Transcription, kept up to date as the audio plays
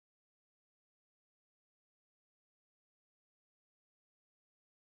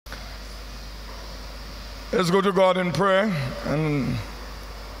Let's go to God in prayer and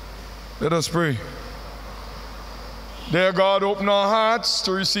let us pray. Dear God, open our hearts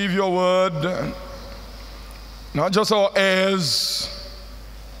to receive your word, not just our ears,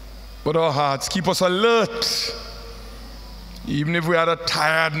 but our hearts. Keep us alert. Even if we had a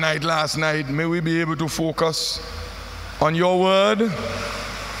tired night last night, may we be able to focus on your word,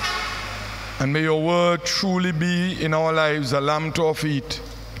 and may your word truly be in our lives a lamp to our feet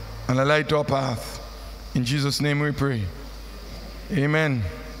and a light to our path. In Jesus' name we pray. Amen.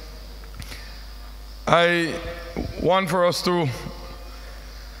 I want for us to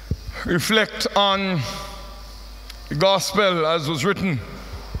reflect on the gospel as was written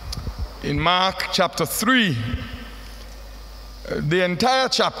in Mark chapter 3. The entire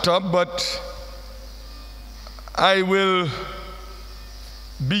chapter, but I will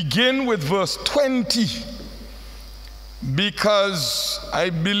begin with verse 20 because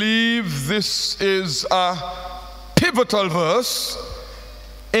I believe this is a pivotal verse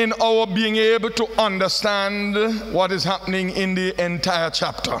in our being able to understand what is happening in the entire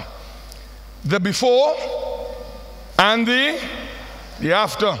chapter. The before and the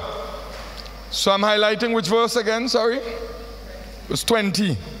after. So I'm highlighting which verse again, sorry? Verse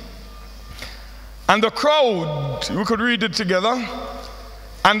 20. And the crowd, we could read it together.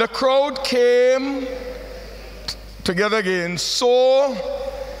 And the crowd came together again, saw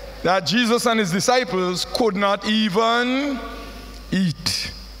that Jesus and his disciples could not even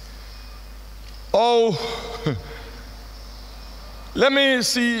eat. Oh, let me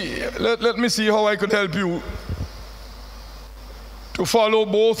see how I could help you to follow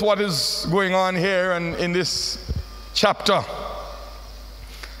both what is going on here and in this chapter.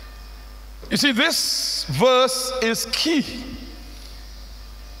 You see, this verse is key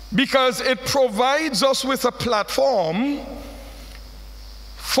because it provides us with a platform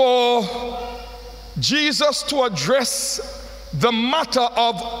for Jesus to address the matter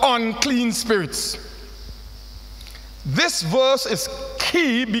of unclean spirits. This verse is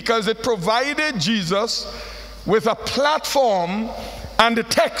key because it provided Jesus with a platform, and the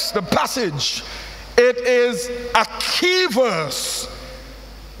text, the passage, it is a key verse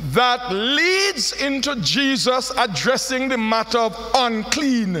that leads into Jesus addressing the matter of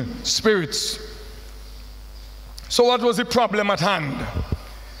unclean spirits. So what was the problem at hand?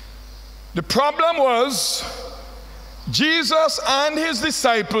 The problem was Jesus and his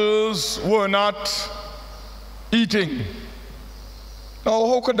disciples were not eating. Now,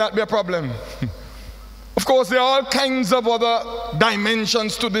 how could that be a problem? Of course, there are all kinds of other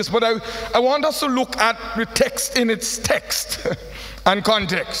dimensions to this, but I want us to look at the text in its text and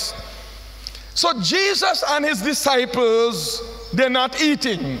context. So Jesus and his disciples, they're not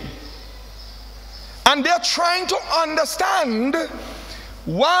eating. And they're trying to understand,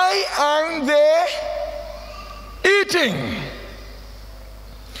 why aren't they eating?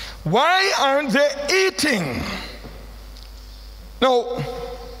 Why aren't they eating? Now,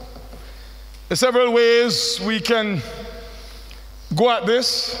 there are several ways we can go at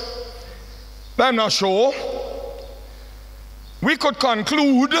this, but I'm not sure. We could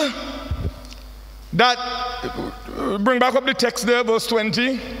conclude that, bring back up the text there, verse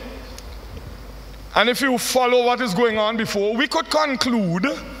 20, and if you follow what is going on before, we could conclude,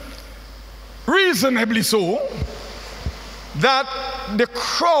 reasonably so, that the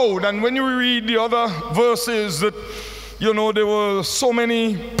crowd, and when you read the other verses, that, you know, there were so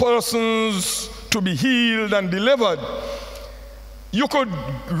many persons to be healed and delivered, you could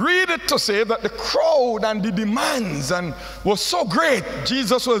read it to say that the crowd and the demands and was so great.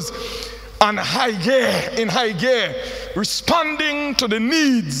 Jesus was in high gear, responding to the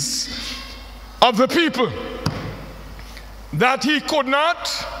needs of the people, that he could not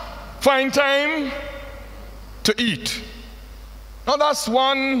find time to eat. Now that's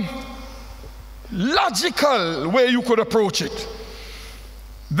one logical way you could approach it,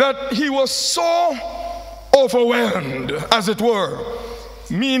 that he was so overwhelmed, as it were,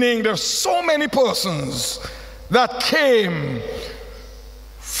 meaning there's so many persons that came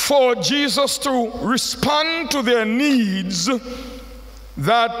for Jesus to respond to their needs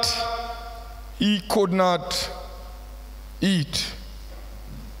that he could not eat.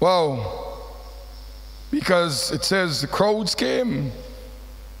 Wow. Because it says the crowds came.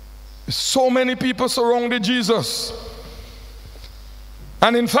 So many people surrounded Jesus.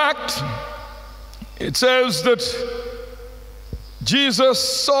 And in fact, it says that Jesus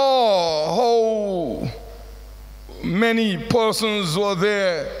saw how many persons were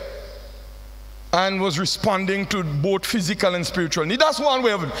there. and was responding to both physical and spiritual need. That's one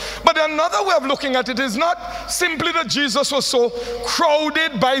way of it. But another way of looking at it is not simply that Jesus was so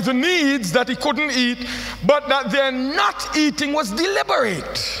crowded by the needs that he couldn't eat, but that their not eating was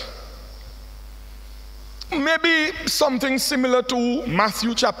deliberate. Maybe something similar to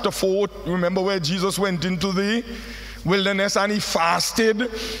Matthew chapter 4. Remember where Jesus went into the wilderness and he fasted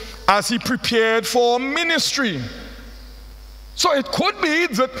as he prepared for ministry. So it could be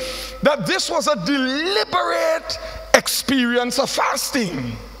that this was a deliberate experience of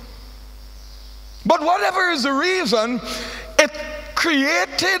fasting. But whatever is the reason, it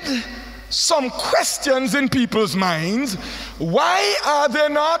created some questions in people's minds. Why are they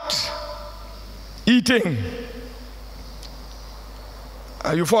not eating?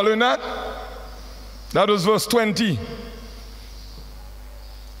 Are you following that? That was verse 20.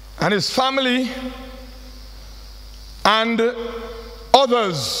 And his family and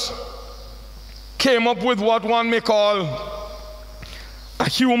others came up with what one may call a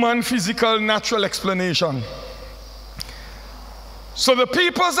human, physical, natural explanation. So the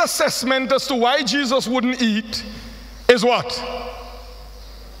people's assessment as to why Jesus wouldn't eat is what?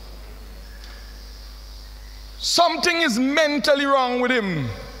 Something is mentally wrong with him.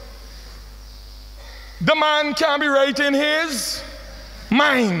 The man can't be right in his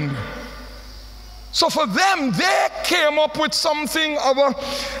mind. So for them, they came up with something of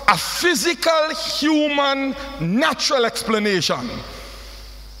a physical, human, natural explanation.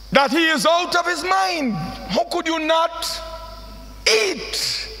 That he is out of his mind. How could you not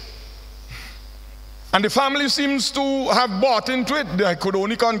eat? And the family seems to have bought into it. I could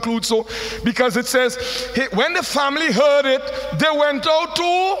only conclude so because it says, when the family heard it, they went out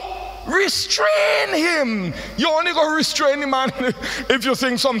to restrain him. You only go restrain the man if you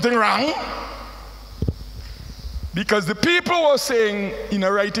think something wrong. Because the people were saying,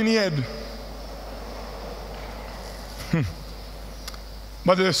 right in the head.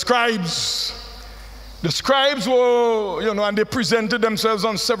 But the scribes were, and they presented themselves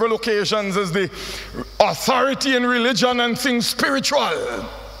on several occasions as the authority in religion and things spiritual.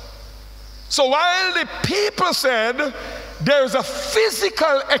 So while the people said there's a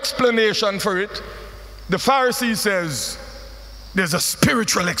physical explanation for it, the Pharisee says there's a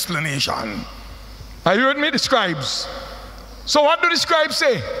spiritual explanation. Are you with me, the scribes? So what do the scribes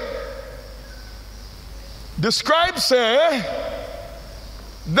say? The scribes say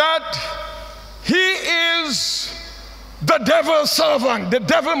that he is the devil's servant, the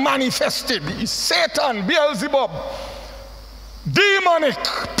devil manifested. He's Satan, Beelzebub, demonic,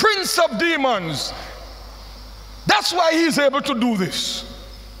 prince of demons. That's why he's able to do this.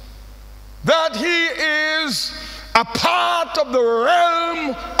 That he is a part of the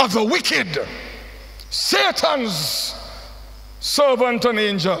realm of the wicked. Satan's servant and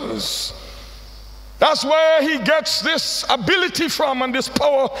angels. That's where he gets this ability from and this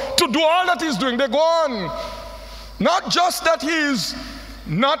power to do all that he's doing. They go on. Not just that he's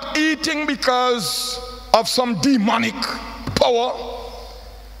not eating because of some demonic power,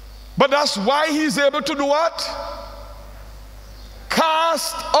 but that's why he's able to do what?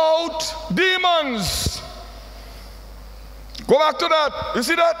 Cast out demons. Go back to that. You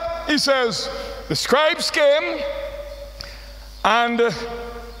see that? He says, the scribes came and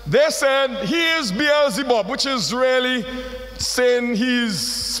they said he is Beelzebub, which is really saying he's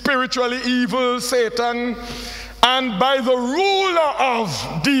spiritually evil, Satan. And by the ruler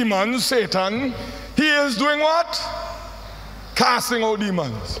of demons, Satan, he is doing what? Casting out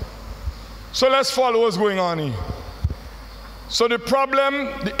demons. So let's follow what's going on here. So the problem,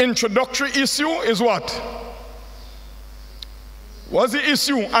 the introductory issue is what? What's the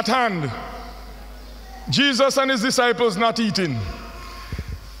issue at hand? Jesus and his disciples not eating.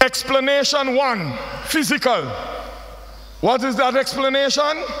 Explanation one, physical. What is that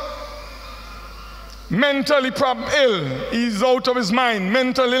explanation? Mentally ill. He's out of his mind,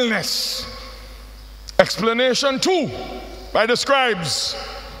 mental illness. Explanation two, by the scribes,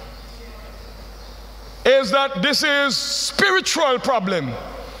 is that this is spiritual problem.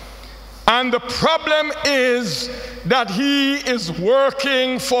 And the problem is that he is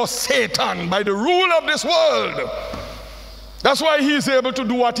working for Satan by the rule of this world. That's why he is able to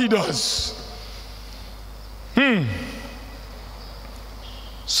do what he does.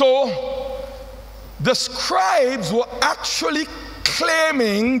 So the scribes were actually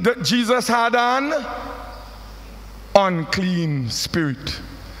claiming that Jesus had an unclean spirit,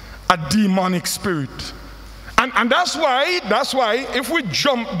 a demonic spirit. And that's why if we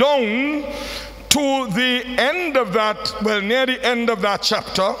jump down to the end of that, near the end of that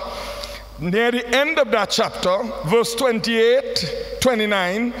chapter, verse 28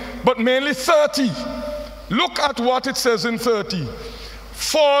 29, but mainly 30. Look at what it says in 30.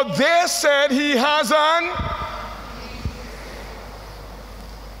 For they said he has an...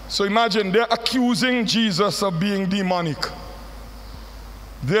 So imagine, they're accusing Jesus of being demonic.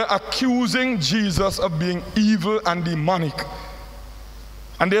 They're accusing Jesus of being evil and demonic.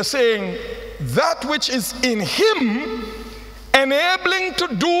 And they're saying, that which is in him, enabling to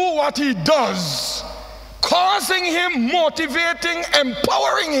do what he does, causing him, motivating,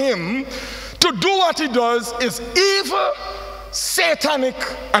 empowering him to do what he does, is evil, satanic,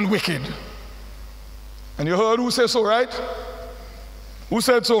 and wicked. And you heard who said so, right? Who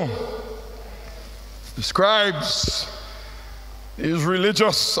said so? The scribes, his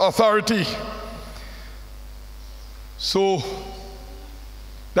religious authority. So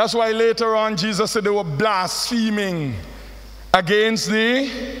that's why later on Jesus said they were blaspheming against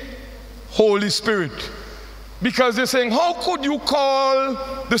the Holy Spirit. Because they're saying, how could you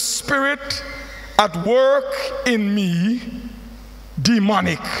call the Spirit at work in me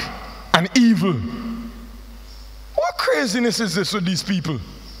demonic and evil? What craziness is this with these people?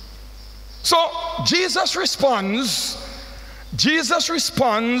 So Jesus responds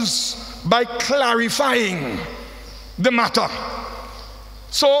by clarifying the matter.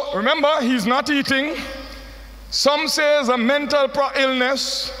 So remember, he's not eating. Some say it's a mental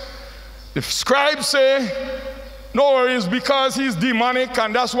illness. The scribes say, no worries, because he's demonic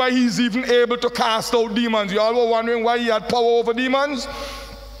and that's why he's even able to cast out demons. You all were wondering why he had power over demons?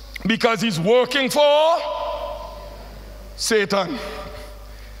 Because he's working for Satan.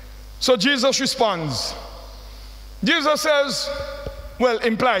 So Jesus responds. Jesus says, well,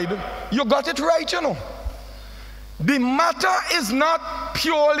 implied, you got it right, you know. The matter is not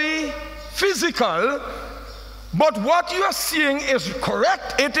purely physical, but what you are seeing is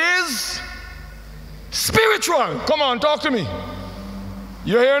correct. It is spiritual. Come on, talk to me.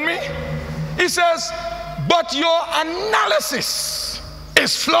 You hearing me? He says, but your analysis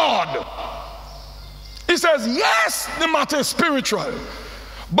is flawed. He says, yes, the matter is spiritual,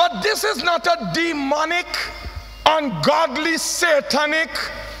 but this is not a demonic, ungodly, satanic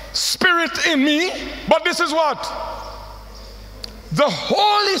spirit in me, but this is what? The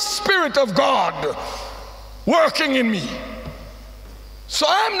Holy Spirit of God working in me. So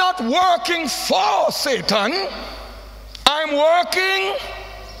I'm not working for Satan, I'm working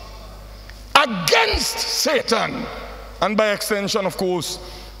against Satan, and by extension, of course,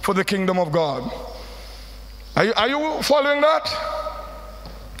 for the kingdom of God. Are you following that?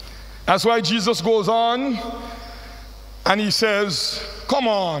 That's why Jesus goes on and he says, come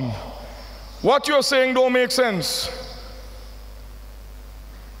on, what you're saying don't make sense.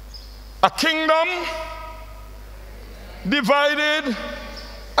 A kingdom divided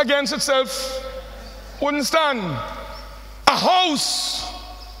against itself wouldn't stand. A house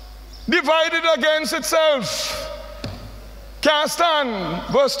divided against itself can't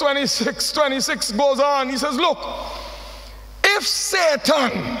stand. Verse 26 goes on. He says, look, if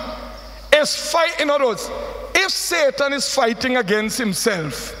Satan is fighting, in other words, if Satan is fighting against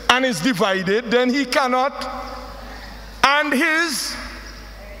himself and is divided, then he cannot, and his.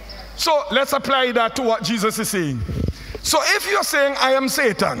 So let's apply that to what Jesus is saying. So if you're saying, I am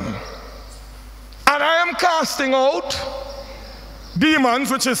Satan, and I am casting out demons,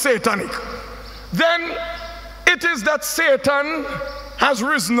 which is satanic, then it is that Satan has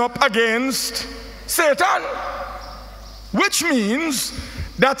risen up against Satan, which means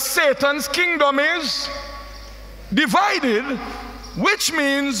that Satan's kingdom is divided, which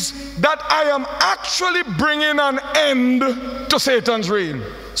means that I am actually bringing an end to Satan's reign.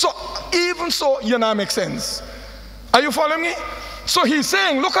 So even so, you know, makes sense. Are you following me? So he's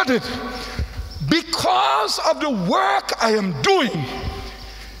saying, look at it. Because of the work I am doing,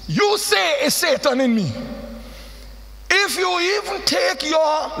 you say it's Satan in me. If you even take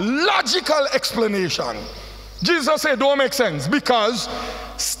your logical explanation, Jesus said, don't make sense, because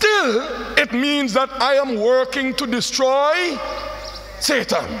still it means that I am working to destroy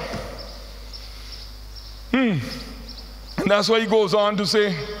Satan. And that's why he goes on to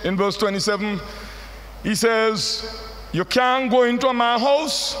say in verse 27, he says, you can't go into a man's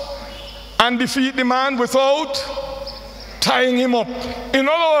house and defeat the man without tying him up. In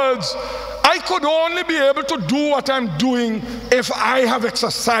other words, I could only be able to do what I'm doing if I have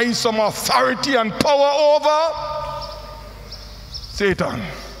exercised some authority and power over Satan.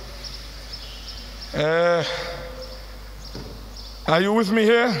 Are you with me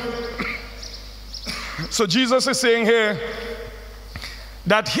here? So Jesus is saying here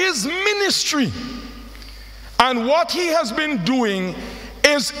that his ministry and what he has been doing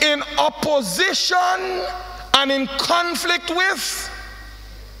is in opposition and in conflict with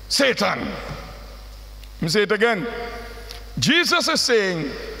Satan. Let me say it again. Jesus is saying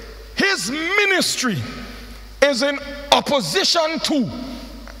his ministry is in opposition to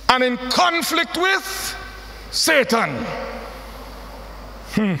and in conflict with Satan.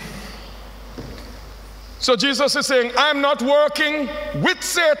 So Jesus is saying, I'm not working with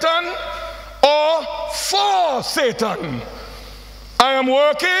Satan or for Satan. I am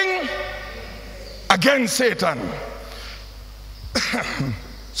working against Satan.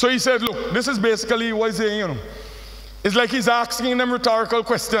 So he said, look, this is basically what he's saying, you know. It's like he's asking them rhetorical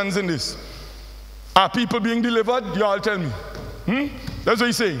questions in this. Are people being delivered? You all tell me. That's what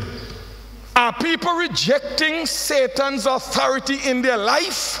he's saying. Are people rejecting Satan's authority in their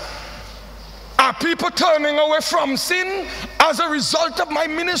life? Are people turning away from sin as a result of my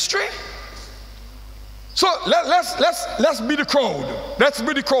ministry? So let's be the crowd. Let's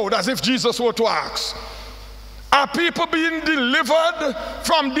be the crowd as if Jesus were to ask. Are people being delivered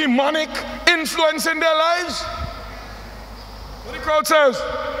from demonic influence in their lives? What the crowd says?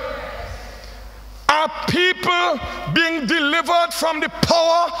 Are people being delivered from the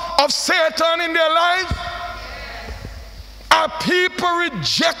power of Satan in their lives? Are people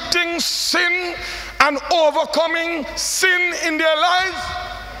rejecting sin and overcoming sin in their lives?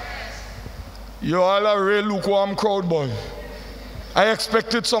 You all are a real lukewarm crowd, boy. I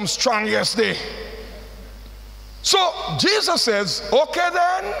expected some strong yesterday. So Jesus says, okay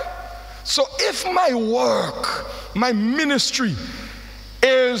then, so if my work, my ministry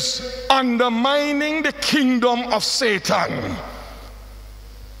is undermining the kingdom of Satan,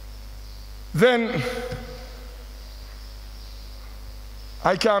 then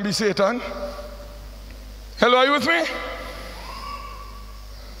I can't be Satan. Hello, are you with me?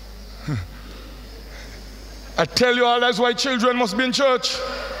 I tell you all, that's why children must be in church.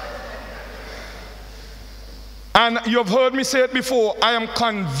 And you've heard me say it before, I am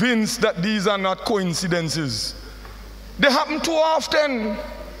convinced that these are not coincidences. They happen too often.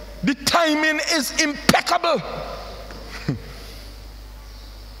 The timing is impeccable.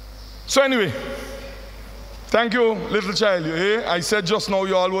 So anyway, thank you, little child. I said just now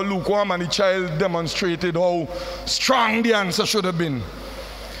you all were lukewarm, and the child demonstrated how strong the answer should have been.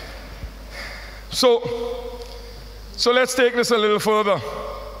 So let's take this a little further.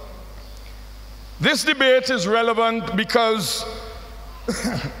 This debate is relevant because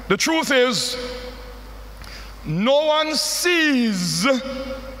the truth is, no one sees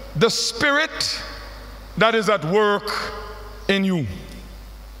the spirit that is at work in you.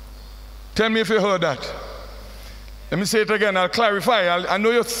 Tell me if you heard that. Let me say it again. I'll clarify. I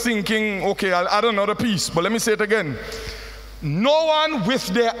know you're thinking, okay, I'll add another piece, but let me say it again. No one with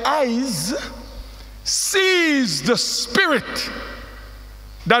their eyes sees the spirit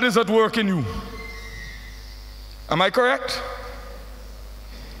that is at work in you. Am I correct?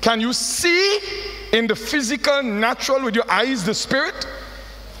 Can you see in the physical, natural, with your eyes, the spirit?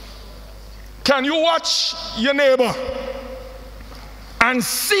 Can you watch your neighbor and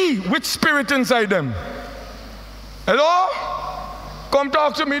see which spirit inside them? Hello? Come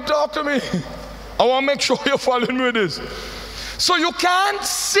talk to me, talk to me. I want to make sure you're following me with this. So you can't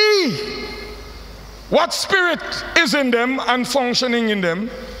see what spirit is in them and functioning in them.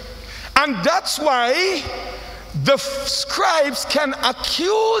 And that's why the scribes can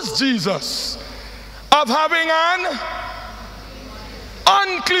accuse Jesus of having an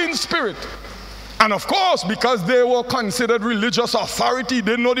unclean spirit. And of course, because they were considered religious authority,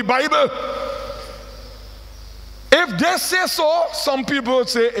 they know the Bible. If they say so, some people would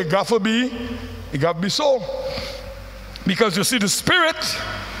say it got to be so. Because you see, the spirit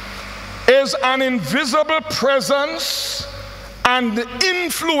is an invisible presence and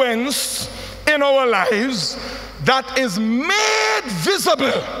influence in our lives that is made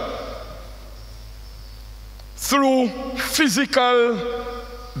visible through physical,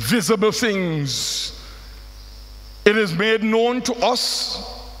 visible things. It is made known to us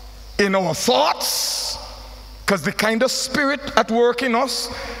in our thoughts, because the kind of spirit at work in us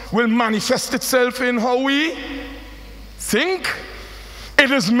will manifest itself in how we think. It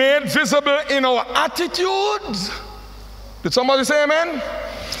is made visible in our attitudes. Did somebody say amen?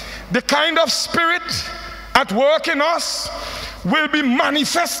 The kind of spirit at work in us will be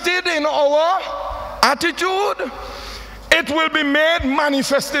manifested in our attitude. It will be made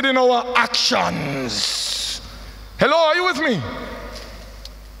manifested in our actions. Hello, are you with me?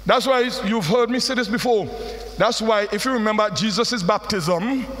 That's why you've heard me say this before. That's why, if you remember Jesus'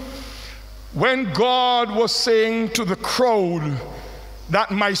 baptism, when God was saying to the crowd that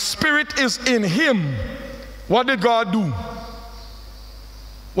my spirit is in him, what did God do?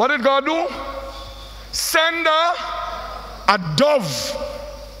 What did God do? Send a dove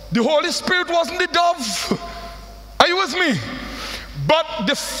The Holy Spirit wasn't the dove. Are you with me? But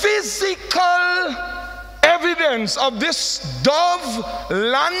the physical evidence of this dove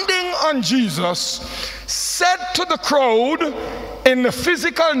landing on Jesus said to the crowd in the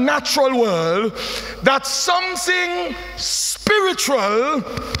physical natural world that something spiritual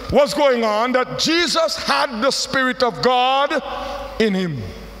was going on, that Jesus had the Spirit of God in him.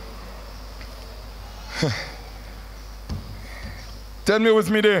 Tell me with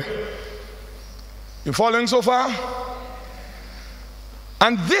me there. You following so far?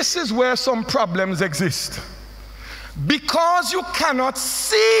 And this is where some problems exist. Because you cannot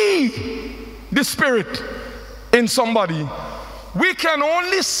see the Spirit in somebody, we can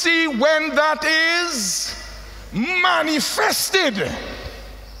only see when that is manifested.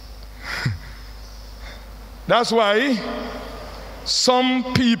 That's why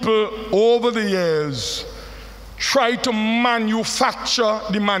some people over the years try to manufacture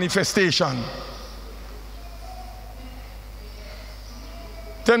the manifestation.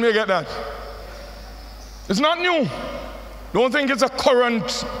 Tell me you get that. It's not new. Don't think it's a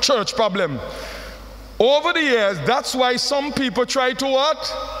current church problem. Over the years, that's why some people try to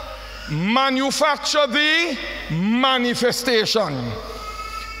what? Manufacture the manifestation.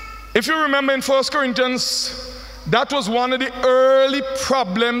 If you remember in 1 Corinthians, that was one of the early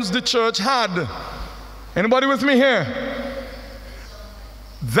problems the church had. Anybody with me here?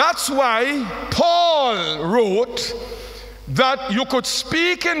 That's why Paul wrote that you could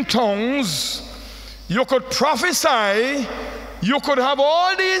speak in tongues, you could prophesy, you could have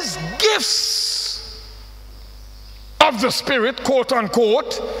all these gifts of the Spirit, quote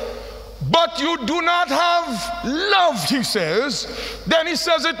unquote, but you do not have love, he says. Then he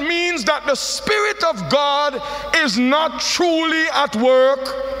says it means that the Spirit of God is not truly at work.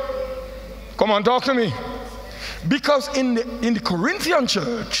 Come on, talk to me. Because in the Corinthian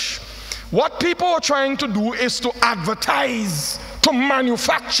church, what people are trying to do is to advertise, to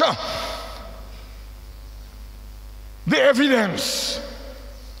manufacture the evidence.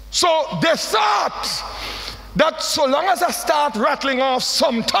 So they thought that so long as I start rattling off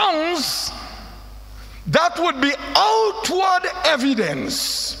some tongues, that would be outward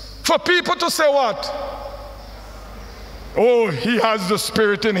evidence for people to say what? Oh, he has the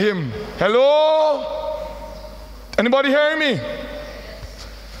Spirit in him. Hello? Anybody hearing me?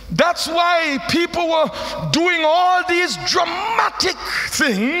 That's why people were doing all these dramatic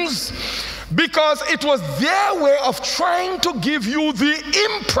things, because it was their way of trying to give you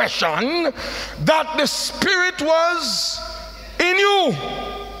the impression that the Spirit was in you.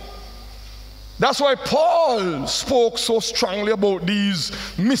 That's why Paul spoke so strongly about these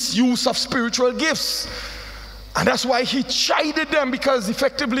misuse of spiritual gifts. And that's why he chided them, because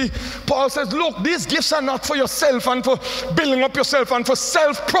effectively Paul says, look, these gifts are not for yourself and for building up yourself and for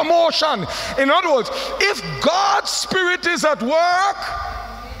self-promotion. In other words, if God's Spirit is at work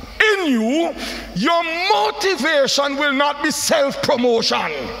in you, your motivation will not be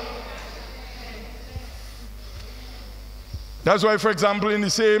self-promotion. That's why, for example, in the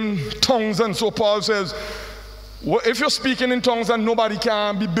same tongues, and so Paul says, well, if you're speaking in tongues and nobody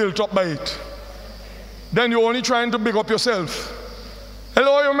can be built up by it, then you're only trying to big up yourself.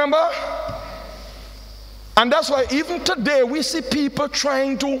 Hello, you remember? And that's why even today we see people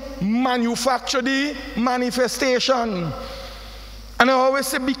trying to manufacture the manifestation. And I always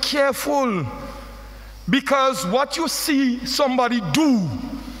say be careful, because what you see somebody do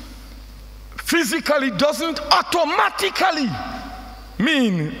physically doesn't automatically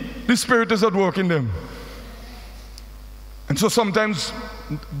mean the Spirit is at work in them. And so sometimes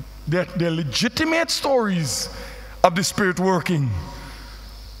they're legitimate stories of the Spirit working,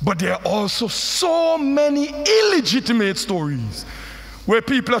 but there are also so many illegitimate stories where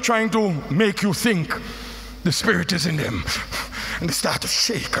people are trying to make you think the Spirit is in them, and they start to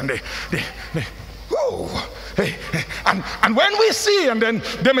shake, and they whoa, hey, and when we see, and then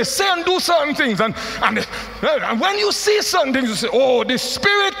they may say and do certain things, and when you see certain things, you say, oh, the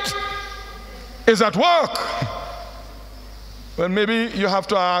Spirit is at work. Well, maybe you have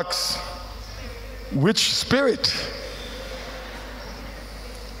to ask, which Spirit?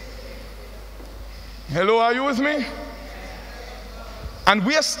 Hello, are you with me? And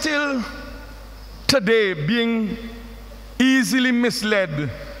we are still today being easily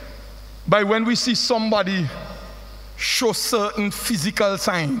misled by when we see somebody show certain physical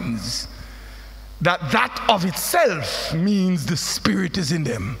signs, that of itself means the Spirit is in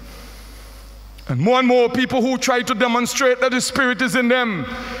them. And more people who try to demonstrate that the Spirit is in them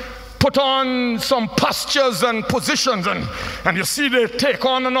put on some postures and positions, and you see they take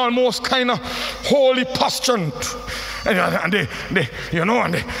on an almost kind of holy posture, and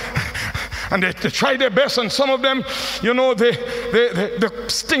they try their best, and some of them, they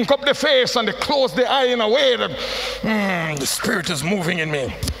stink up their face and they close their eye in a way that the Spirit is moving in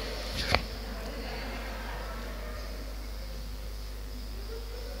me.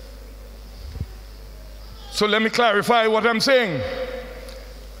 So let me clarify what I'm saying.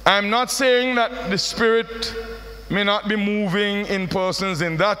 I'm not saying that the Spirit may not be moving in persons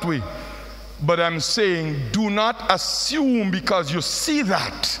in that way, but I'm saying do not assume because you see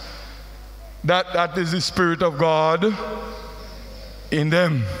that is the Spirit of God in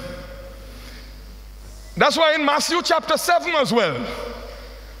them. That's why in Matthew chapter 7 as well,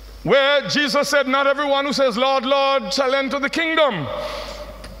 where Jesus said, not everyone who says, Lord, Lord, shall enter the kingdom.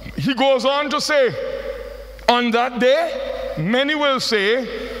 He goes on to say, on that day, many will say,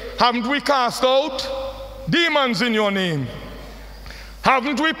 haven't we cast out demons in your name?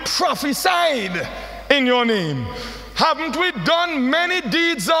 Haven't we prophesied in your name? Haven't we done many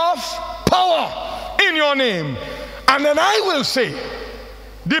deeds of power in your name? And then I will say,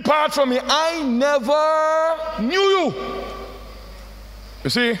 depart from me, I never knew you. You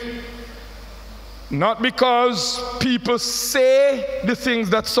see, not because people say the things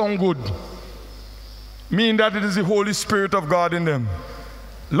that sound good, mean that it is the Holy Spirit of God in them.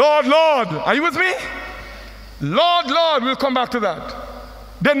 Lord, Lord, are you with me? Lord, Lord, we'll come back to that.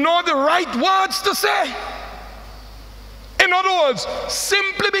 They know the right words to say. In other words,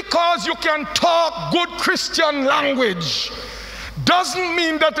 simply because you can talk good Christian language doesn't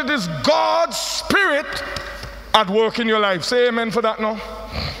mean that it is God's Spirit at work in your life. Say amen for that now.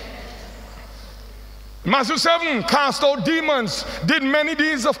 Matthew 7, cast out demons, did many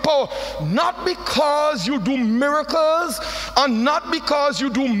deeds of power. Not because you do miracles, and not because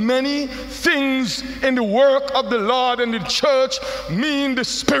you do many things in the work of the Lord and the church, mean the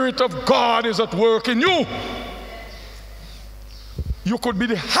Spirit of God is at work in you. You could be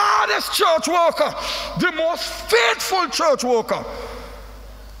the hardest church worker, the most faithful church worker,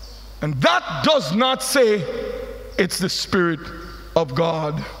 and that does not say it's the Spirit of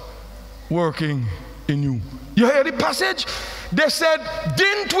God working in you. You hear the passage? They said,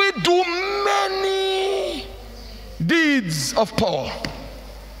 didn't we do many deeds of power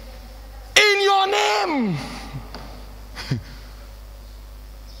in your name?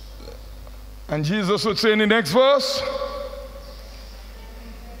 And Jesus would say in the next verse,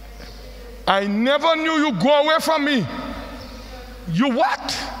 I never knew you. Go away from me. You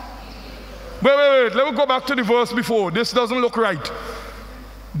what? Wait. Let me go back to the verse before. This doesn't look right.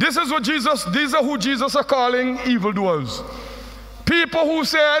 These are who Jesus are calling evildoers. People who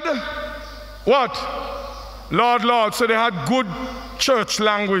said, what? Lord, Lord. So they had good church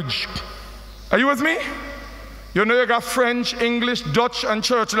language. Are you with me? You know you got French, English, Dutch, and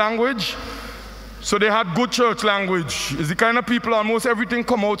church language. So they had good church language. It's the kind of people almost everything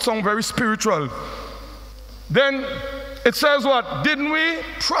come out sound very spiritual. Then it says what? Didn't we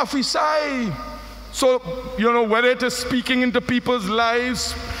prophesy? So, whether it is speaking into people's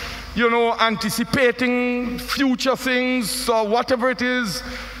lives, anticipating future things or whatever it is,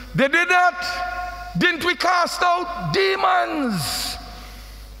 they did that. Didn't we cast out demons?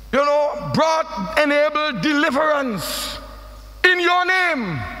 Enabled deliverance in your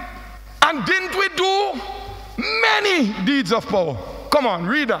name. And didn't we do many deeds of power? Come on,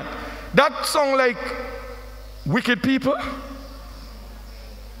 read that. That sound like wicked people?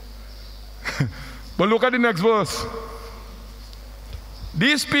 But look at the next verse.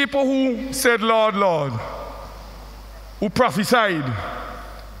 These people who said, Lord, Lord, who prophesied,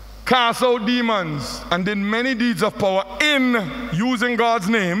 cast out demons, and did many deeds of power in using God's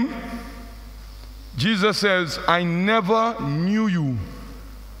name, Jesus says, I never knew you,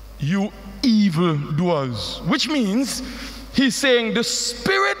 you evildoers. Which means he's saying the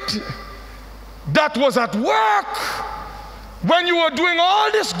Spirit that was at work when you were doing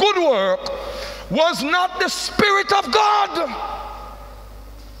all this good work was not the Spirit of God.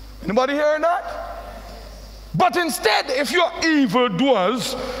 Anybody hearing that? But instead, if you're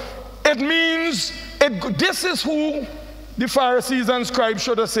evildoers, it means this is who the Pharisees and scribes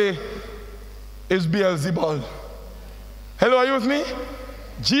should have said is Beelzebul. Hello, are you with me?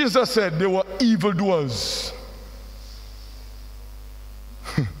 Jesus said they were evildoers.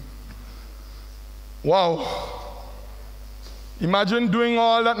 Wow. Imagine doing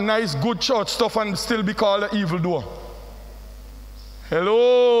all that nice, good church stuff and still be called an evildoer.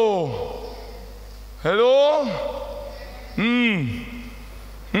 Hello? Hello?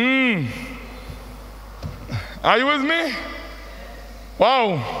 Are you with me?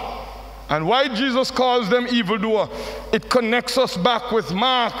 Wow. And why Jesus calls them evildoer, it connects us back with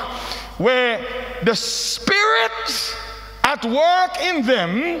Mark, where the Spirit at work in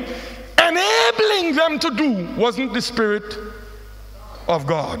them, enabling them to do, wasn't the Spirit of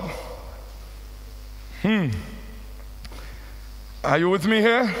God. Are you with me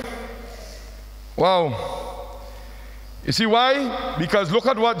here? Wow. You see why? Because look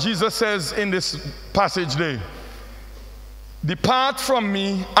at what Jesus says in this passage there. Depart from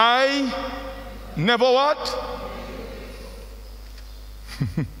me, I never what?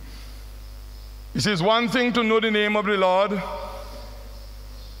 He says, one thing to know the name of the Lord,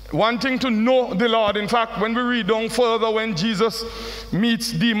 one thing to know the Lord. In fact, when we read down further, when Jesus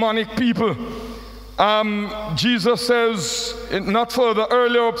meets demonic people, Jesus says, not further,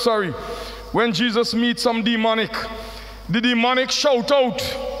 earlier up, sorry, when Jesus meets some demonic, the demonic shout out,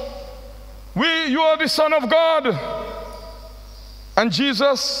 you are the Son of God. And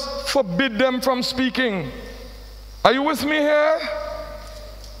Jesus forbid them from speaking. Are you with me here?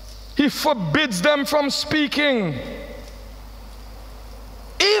 He forbids them from speaking.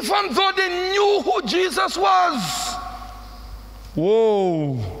 Even though they knew who Jesus was.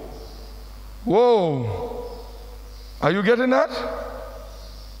 Whoa. Whoa. Are you getting that?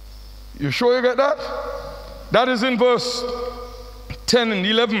 You sure you get that? That is in verse 10 and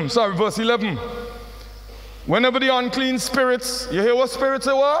 11. Sorry, verse 11. Whenever the unclean spirits, you hear what spirits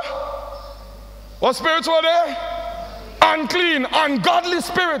they were? What spirits were there? Unclean, ungodly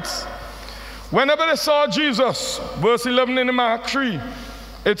spirits. Whenever they saw Jesus, verse 11 in Mark 3,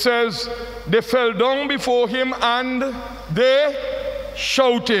 it says, they fell down before him and they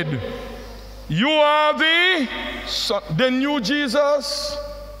shouted, you are the Son. They knew Jesus.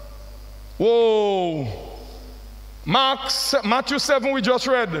 Whoa. Matthew 7 we just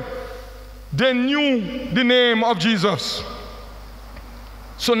read. They knew the name of Jesus.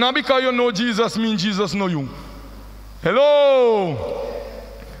 So now because you know Jesus means Jesus know you. Hello.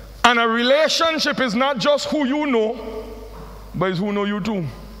 And a relationship is not just who you know, but it's who know you too.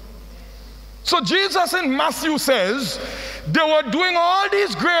 So Jesus in Matthew says, they were doing all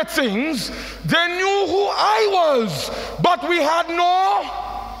these great things. They knew who I was, but we had no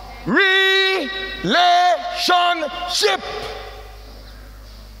relationship.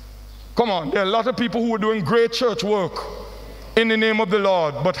 Come on, there are a lot of people who are doing great church work in the name of the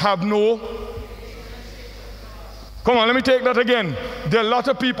Lord, but have no. Come on, let me take that again. There are a lot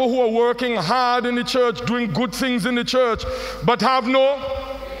of people who are working hard in the church, doing good things in the church, but have no.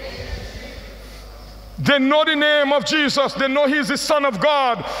 They know the name of Jesus. They know he's the Son of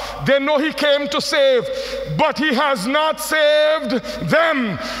God. They know he came to save, but he has not saved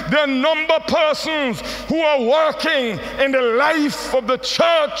them. There are a number of persons who are working in the life of the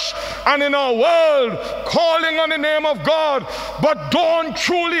church and in our world, calling on the name of God, but don't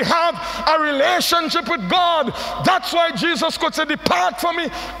truly have a relationship with God. That's why Jesus could say, depart from me,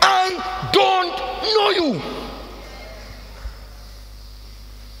 I don't know you.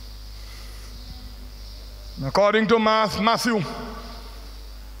 According to Matthew,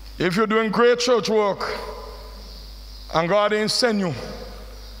 if you're doing great church work and God ain't send you,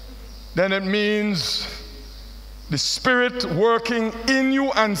 then it means the Spirit working in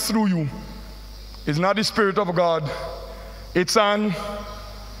you and through you is not the Spirit of God. It's an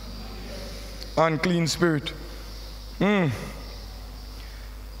unclean spirit. Are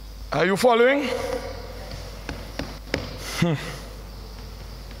you following?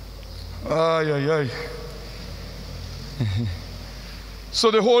 Ay, ay, ay.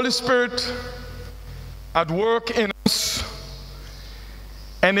 So the Holy Spirit at work in us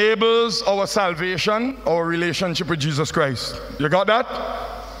enables our salvation, our relationship with Jesus Christ. You got that?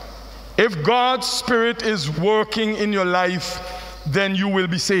 If God's Spirit is working in your life, then you will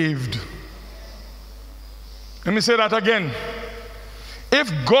be saved. Let me say that again.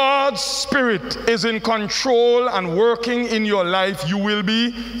 If God's Spirit is in control and working in your life, you will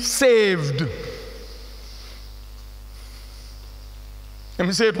be saved. Let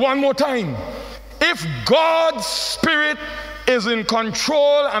me say it one more time. If God's Spirit is in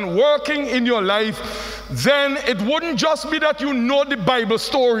control and working in your life, then it wouldn't just be that you know the Bible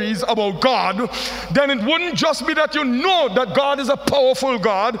stories about God. Then it wouldn't just be that you know that God is a powerful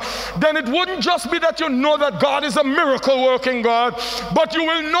God. Then it wouldn't just be that you know that God is a miracle working God. But you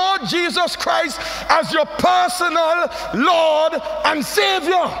will know Jesus Christ as your personal Lord and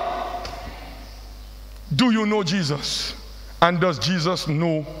Savior. Do you know Jesus? And does Jesus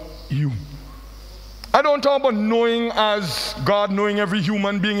know you? I don't talk about knowing as God knowing every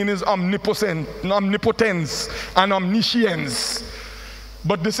human being in his omnipotence and omniscience.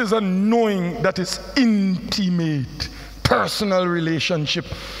 But this is a knowing that is intimate, personal relationship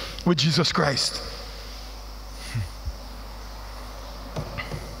with Jesus Christ.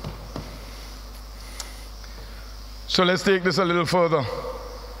 So let's take this a little further.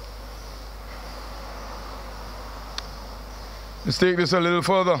 Let's take this a little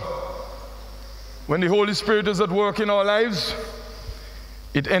further. When the Holy Spirit is at work in our lives,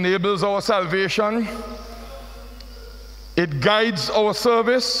 it enables our salvation. It guides our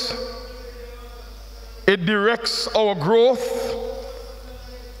service. It directs our growth.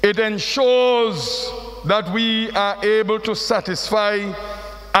 It ensures that we are able to satisfy,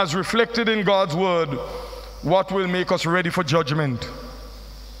 as reflected in God's word, what will make us ready for judgment.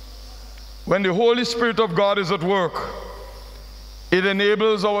 When the Holy Spirit of God is at work, it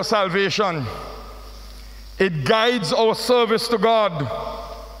enables our salvation. It guides our service to God.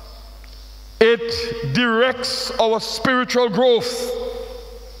 It directs our spiritual growth.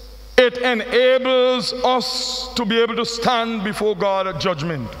 It enables us to be able to stand before God at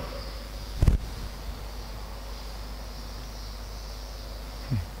judgment.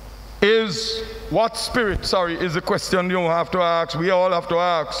 Is the question you have to ask. We all have to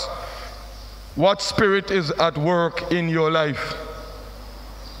ask. What spirit is at work in your life?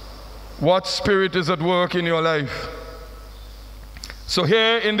 What spirit is at work in your life? So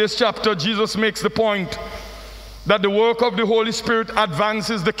here in this chapter, Jesus makes the point that the work of the Holy Spirit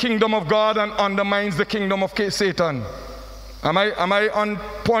advances the kingdom of God and undermines the kingdom of Satan. Am I on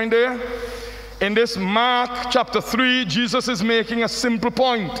point there? In this Mark chapter 3, Jesus is making a simple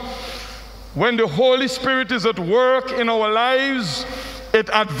point. When the Holy Spirit is at work in our lives, it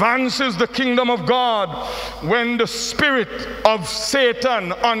advances the kingdom of God. When the spirit of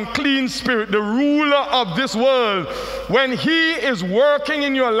Satan, unclean spirit, the ruler of this world, when he is working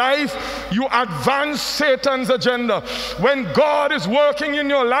in your life, you advance Satan's agenda. When God is working in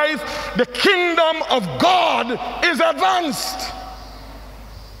your life, the kingdom of God is advanced.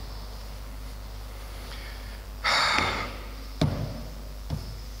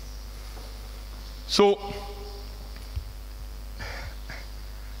 So,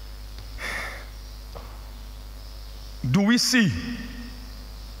 do we see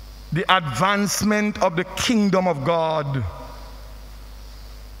the advancement of the kingdom of God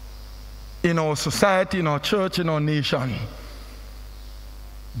in our society, in our church, in our nation?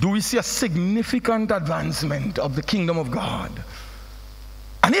 Do we see a significant advancement of the kingdom of God?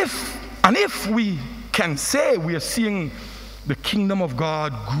 And if we can say we are seeing the kingdom of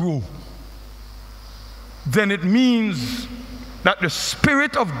God grow, then it means that the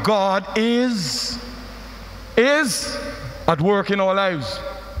Spirit of God is at work in our lives.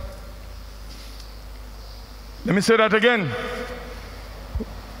 Let me say that again.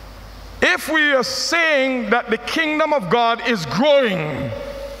 If we are saying that the kingdom of God is growing,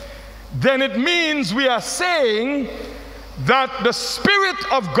 then it means we are saying that the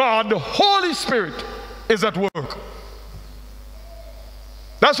Spirit of God, the Holy Spirit, is at work.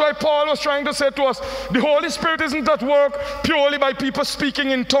 That's why Paul was trying to say to us, the Holy Spirit isn't at work purely by people speaking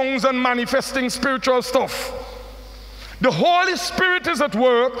in tongues and manifesting spiritual stuff. The Holy Spirit is at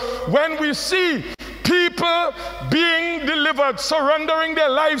work when we see people being delivered, surrendering their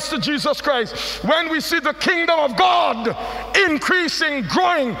lives to Jesus Christ. When we see the kingdom of God increasing,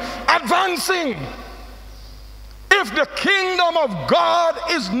 growing, advancing. If the kingdom of God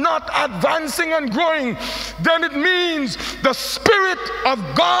is not advancing and growing, then it means the Spirit of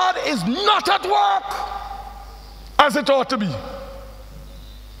God is not at work as it ought to be.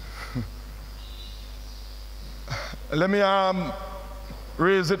 Let me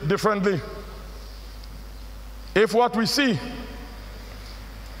raise it differently. If what we see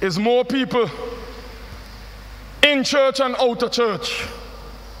is more people in church and out of church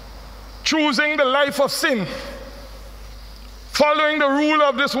choosing the life of sin, following the rule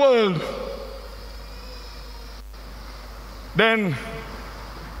of this world, then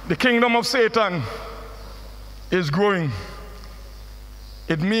the kingdom of Satan is growing.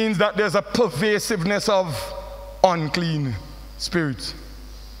 It means that there's a pervasiveness of unclean spirits.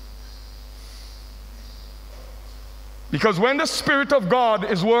 Because when the Spirit of God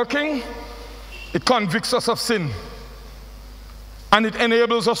is working, it convicts us of sin. And it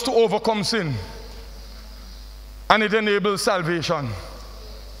enables us to overcome sin. And it enables salvation.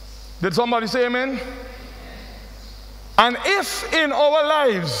 Did somebody say amen? And if in our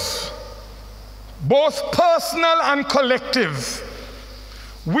lives, both personal and collective,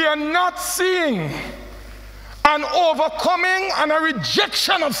 we are not seeing an overcoming and a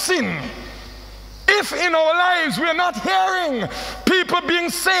rejection of sin, if in our lives we are not hearing people being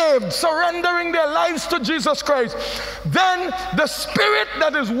saved, surrendering their lives to Jesus Christ, then the Spirit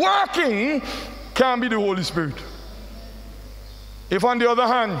that is working can be the Holy Spirit. If on the other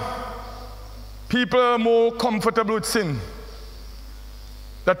hand, people are more comfortable with sin,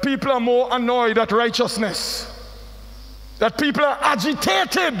 that people are more annoyed at righteousness, that people are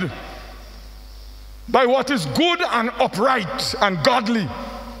agitated by what is good and upright and godly,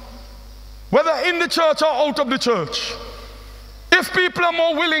 whether in the church or out of the church, if people are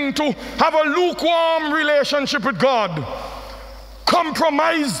more willing to have a lukewarm relationship with God,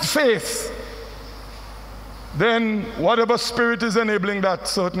 compromised faith, then whatever spirit is enabling that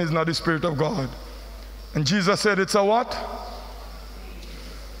certainly is not the Spirit of God. And Jesus said it's a what?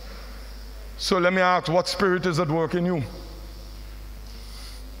 So let me ask, what spirit is at work in you?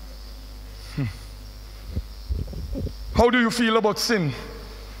 How do you feel about sin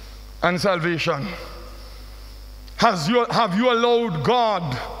and salvation? Have you allowed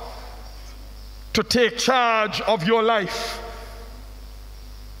God to take charge of your life?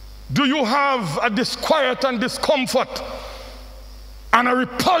 Do you have a disquiet and discomfort and a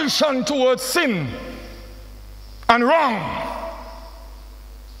repulsion towards sin and wrong?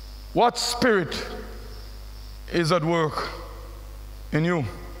 What spirit is at work in you?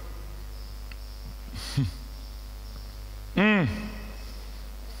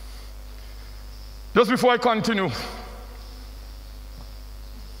 Just before I continue,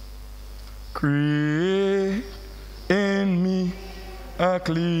 create in me a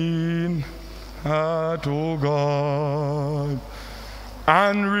clean heart, O God,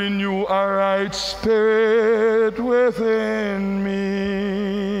 and renew a right spirit within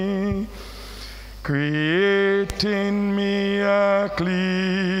me. Create in me a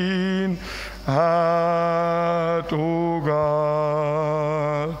clean heart, O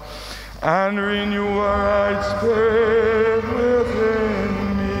God, and renew a right spirit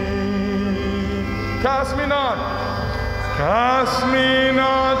within me. Cast me not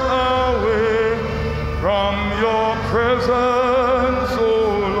away from your presence, O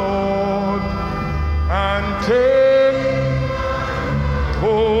Lord, and take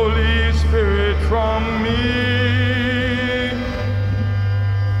Holy Spirit from me.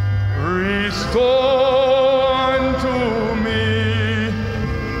 Restore unto me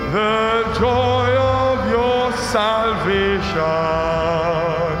the joy of your salvation,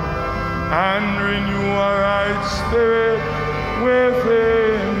 and renew a right spirit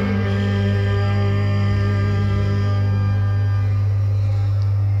within me.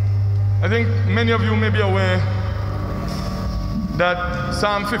 I think many of you may be aware that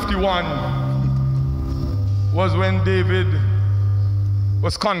Psalm 51 was when David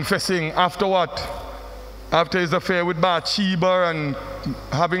was confessing after what? After his affair with Bathsheba and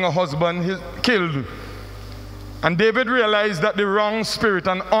having a husband killed. And David realized that the wrong spirit,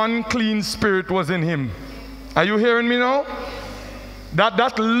 an unclean spirit, was in him. Are you hearing me now?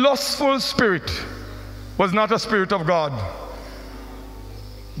 That lustful spirit was not a spirit of God.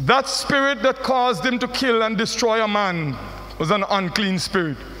 That spirit that caused him to kill and destroy a man was an unclean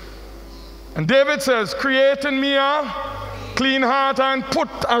spirit. And David says, create in me a clean heart and put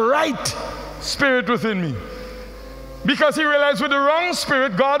a right spirit within me. Because he realized with the wrong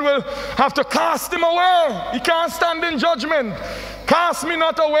spirit, God will have to cast him away. He can't stand in judgment. Cast me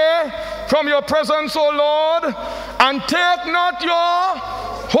not away from your presence, O Lord, and take not your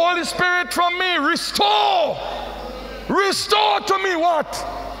Holy Spirit from me. Restore to me what?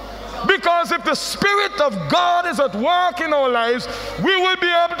 Because if the Spirit of God is at work in our lives, we will be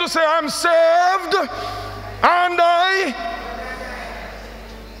able to say, I'm saved and I.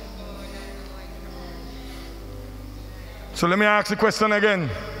 So let me ask the question again.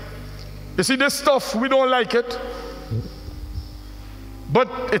 You see, this stuff, we don't like it. But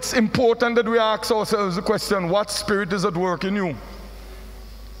it's important that we ask ourselves the question, what spirit is at work in you?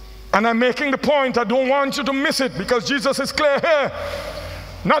 And I'm making the point, I don't want you to miss it, because Jesus is clear here.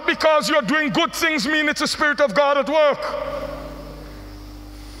 Not because you're doing good things mean it's the Spirit of God at work.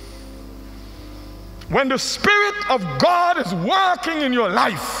 When the Spirit of God is working in your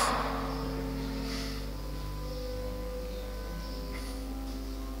life,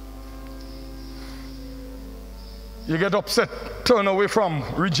 you get upset, turn away from,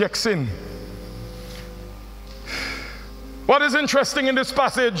 reject sin. What is interesting in this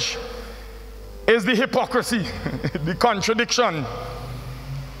passage is the hypocrisy, the contradiction.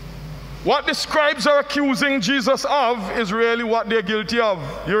 What the scribes are accusing Jesus of is really what they're guilty of.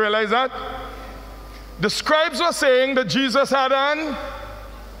 You realize that? The scribes were saying that Jesus had an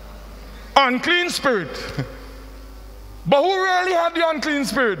unclean spirit. But who really had the unclean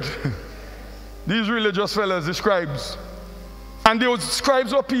spirit? These religious fellows, the scribes. And those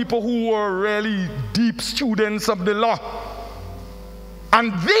scribes were people who were really deep students of the law.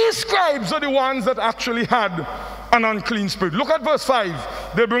 And these scribes are the ones that actually had an unclean spirit. Look at verse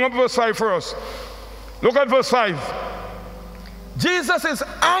 5. They bring up verse 5 for us. Look at verse 5. Jesus is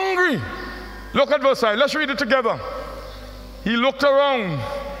angry. Look at verse 5. Let's read it together. He looked around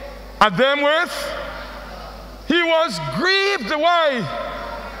at them with, he was grieved. Why?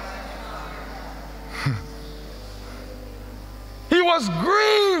 He was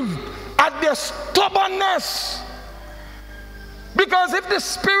grieved at their stubbornness. Because if the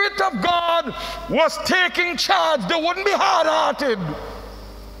Spirit of God was taking charge, they wouldn't be hard-hearted.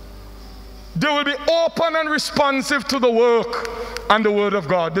 They will be open and responsive to the work and the word of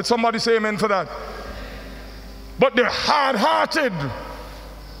God. Did somebody say amen for that? But they're hard-hearted.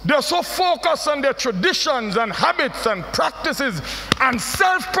 They're so focused on their traditions and habits and practices and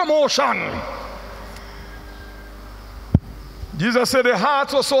self-promotion. Jesus said their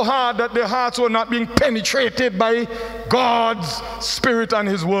hearts were so hard that their hearts were not being penetrated by God's Spirit and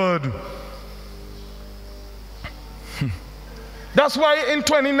His Word. That's why in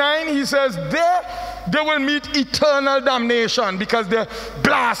 29 he says they will meet eternal damnation because they're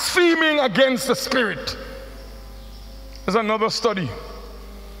blaspheming against the Spirit. There's another study.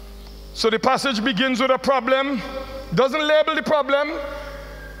 So the passage begins with a problem, doesn't label the problem,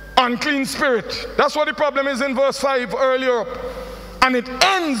 unclean spirit. That's what the problem is in verse 5 earlier. And it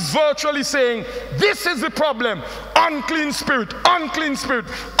ends virtually saying, this is the problem. Unclean spirit, unclean spirit,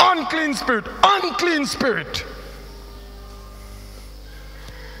 unclean spirit, unclean spirit.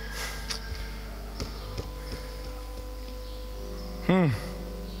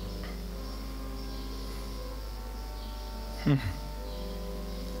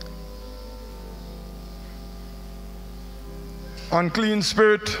 Unclean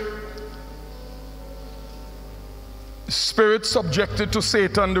spirit, spirit subjected to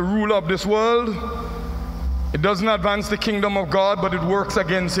Satan, the ruler of this world. It doesn't advance the kingdom of God, but it works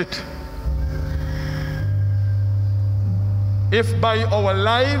against it. If by our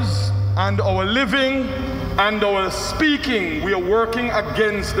lives and our living and our speaking we are working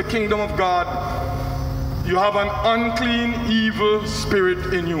against the kingdom of God, you have an unclean, evil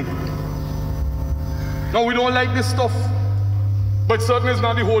spirit in you. Now, we don't like this stuff, but certainly it's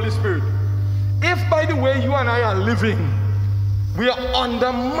not the Holy Spirit. If by the way you and I are living, we are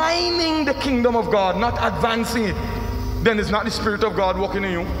undermining the kingdom of God, not advancing it, then it's not the Spirit of God working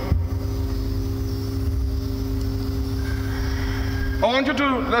in you. I want you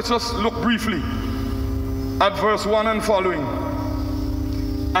to, let's just look briefly at verse 1 and following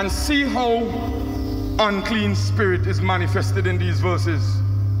and see how unclean spirit is manifested in these verses.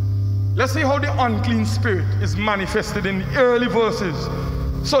 Let's see how the unclean spirit is manifested in the early verses,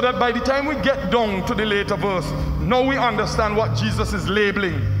 so that by the time we get down to the later verse, now we understand what Jesus is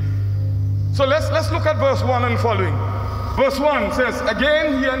labeling. So let's look at verse 1 and following. Verse 1 says,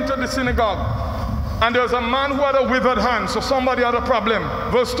 again he entered the synagogue, and there was a man who had a withered hand, so somebody had a problem.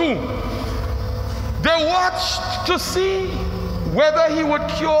 Verse 2, they watched to see whether he would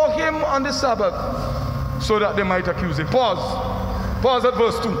cure him on the Sabbath, so that they might accuse him. Pause at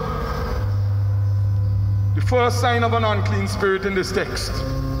verse 2. The first sign of an unclean spirit in this text.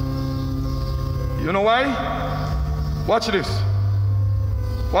 You know why? Watch this.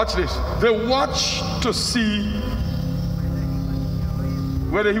 Watch this. They watched to see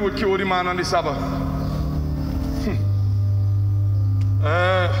whether he would cure the man on the Sabbath.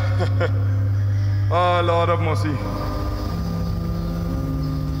 Oh, Lord of mercy.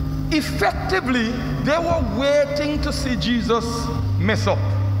 Effectively, they were waiting to see Jesus mess up.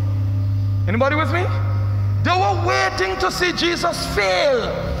 Anybody with me? They were waiting to see Jesus fail.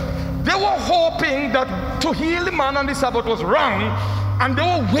 They were hoping that to heal the man on the Sabbath was wrong, and they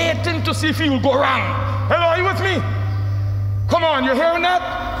were waiting to see if he would go wrong. Hello, are you with me? Come on, you hearing that?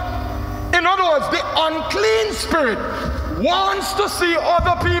 In other words, the unclean spirit wants to see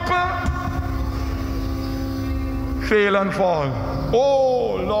other people fail and fall.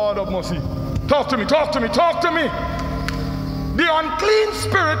 Oh, Lord of mercy. Talk to me, talk to me, talk to me. The unclean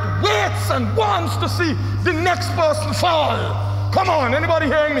spirit waits and wants to see the next person fall. Come on, anybody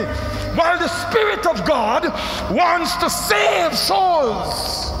hearing me? While the Spirit of God wants to save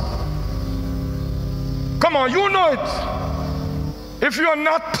souls. Come on, you know it. If you are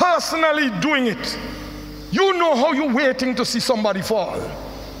not personally doing it, you know how you're waiting to see somebody fall.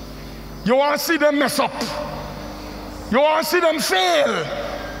 You want to see them mess up. You want to see them fail.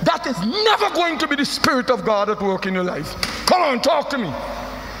 That is never going to be the Spirit of God at work in your life. Come on, talk to me.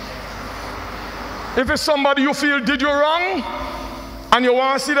 If it's somebody you feel did you wrong and you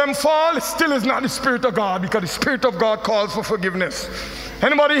want to see them fall, it still is not the Spirit of God, because the Spirit of God calls for forgiveness.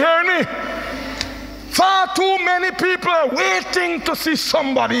 Anybody hearing me? Far too many people are waiting to see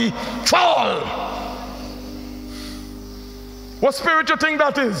somebody fall. What spirit you think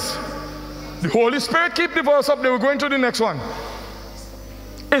that is? The Holy Spirit. Keep the verse up there. We're going to the next one.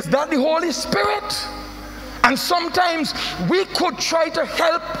 Is that the Holy Spirit? And sometimes we could try to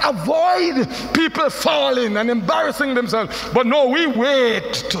help avoid people falling and embarrassing themselves. But no, we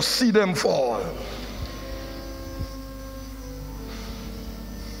wait to see them fall.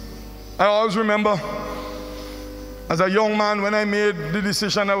 I always remember as a young man when I made the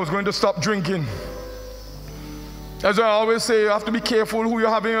decision I was going to stop drinking. As I always say, you have to be careful who you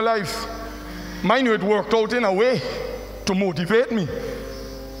have in your life. Mind you, it worked out in a way to motivate me.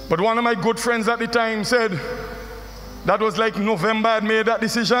 But one of my good friends at the time said, that was like November I had made that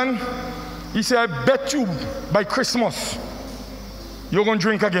decision. He said, I bet you by Christmas, you're going to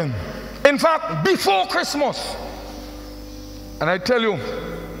drink again. In fact, before Christmas. And I tell you,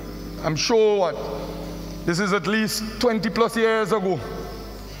 I'm sure what, this is at least 20 plus years ago,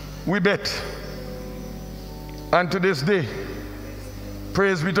 we bet. And to this day,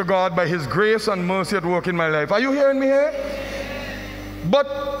 praise be to God by His grace and mercy at work in my life. Are you hearing me here? But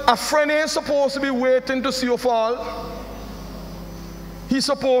a friend ain't supposed to be waiting to see you fall. He's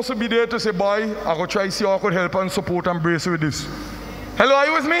supposed to be there to say, boy, I go try to see how I could help and support and brace you with this. Hello, are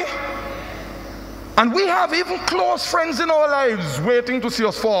you with me? And we have even close friends in our lives waiting to see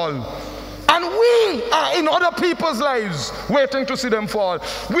us fall. And we are in other people's lives waiting to see them fall.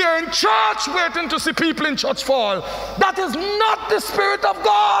 We are in church waiting to see people in church fall. That is not the Spirit of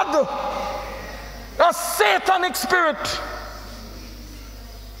God. A satanic spirit.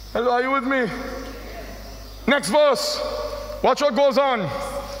 Hello, are you with me? Next verse. Watch what goes on.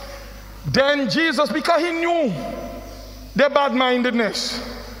 Then Jesus, because He knew their bad-mindedness,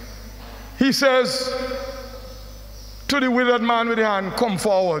 He says to the withered man with the hand, come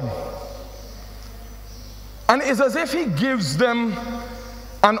forward. And it's as if He gives them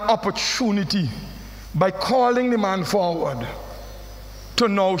an opportunity by calling the man forward to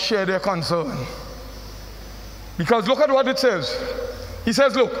now share their concern. Because look at what it says. He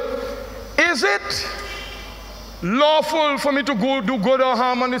says, look, is it lawful for me to go do good or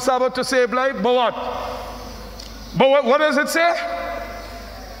harm on the Sabbath to save life? But what? But what does it say?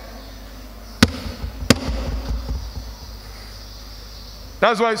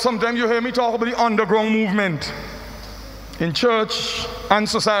 That's why sometimes you hear me talk about the underground movement in church and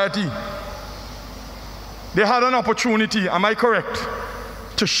society. They had an opportunity, am I correct,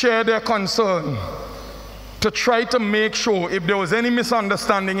 to share their concern, to try to make sure if there was any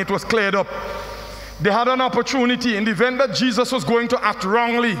misunderstanding, it was cleared up. They had an opportunity in the event that Jesus was going to act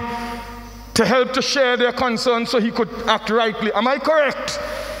wrongly to help to share their concern so He could act rightly. Am I correct?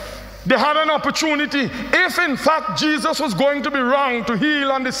 They had an opportunity, if in fact Jesus was going to be wrong, to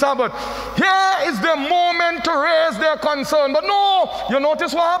heal on the Sabbath. Here is the moment to raise their concern. But no, you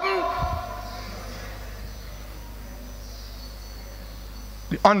notice what happened?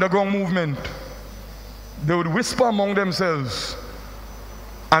 The underground movement, they would whisper among themselves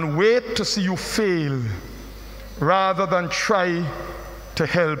and wait to see you fail rather than try to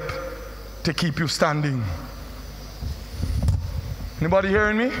help to keep you standing. Anybody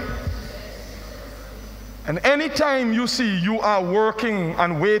hearing me? And anytime you see you are working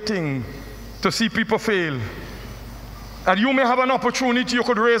and waiting to see people fail, and you may have an opportunity, you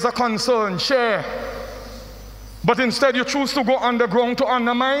could raise a concern, share, but instead you choose to go underground to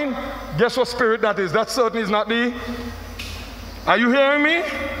undermine, guess what spirit that is? That certainly is not the... Are you hearing me?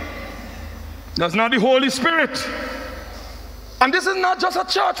 That's not the Holy Spirit. And this is not just a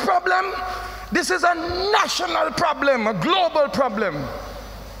church problem. This is a national problem, a global problem.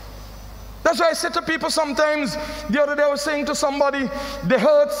 That's why I say to people sometimes, the other day I was saying to somebody, they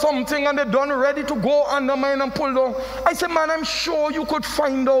heard something and they're done ready to go undermine and pull down. I said, man, I'm sure you could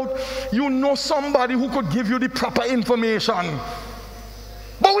find out, you know somebody who could give you the proper information.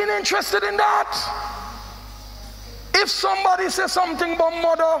 But we're not interested in that. If somebody says something about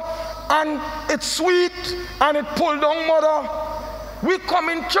mother and it's sweet and it pulled down mother, we come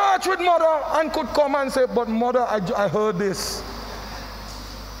in church with mother and could come and say, but mother, I heard this.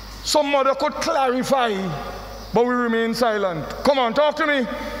 Some mother could clarify, but we remain silent. Come on, talk to me.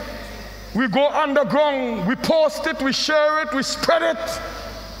 We go underground, we post it, we share it, we spread it.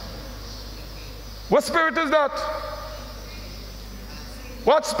 What spirit is that?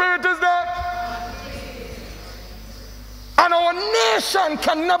 What spirit is that? And our nation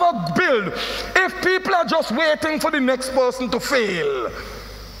can never build if people are just waiting for the next person to fail.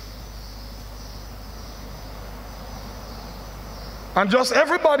 And just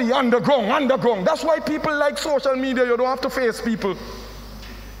everybody underground. That's why people like social media. You don't have to face people.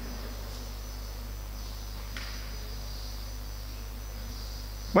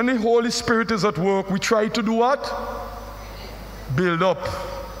 When the Holy Spirit is at work, we try to do what? build up.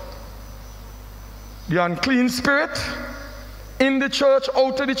 The unclean spirit in the church,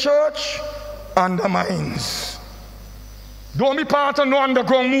 out of the church, undermines. Don't be part of no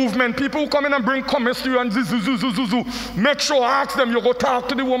underground movement. People who come in and bring comments to you and make sure, ask them, you go talk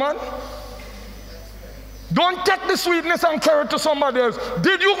to the woman. Don't take the sweetness and carry it to somebody else.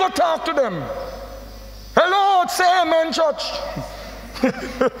 Did you go talk to them? Hello, say amen, church.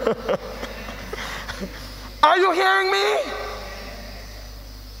 Are you hearing me?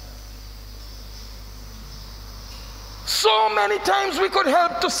 So many times we could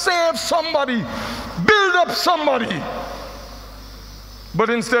help to save somebody, build up somebody. But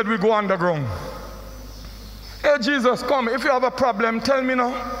instead we go underground. Hey, Jesus, come. If you have a problem, tell me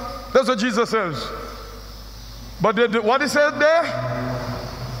now. That's what Jesus says. But what he said there?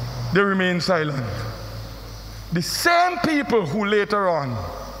 They remain silent. The same people who later on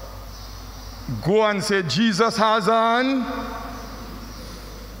go and say, Jesus has an...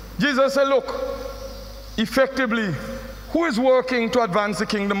 Jesus said, look, effectively, who is working to advance the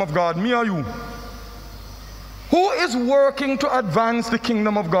kingdom of God? Me or you? Who is working to advance the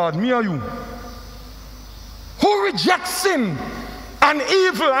kingdom of God? Me or you? Who rejects sin and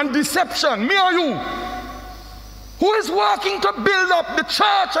evil and deception? Me or you? Who is working to build up the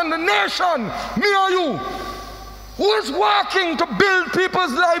church and the nation? Me or you? Who is working to build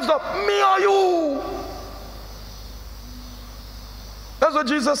people's lives up? Me or you? That's what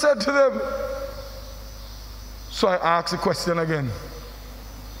Jesus said to them. So I ask the question again.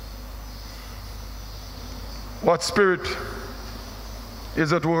 What spirit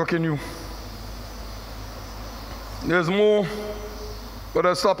is at work in you? There's more, but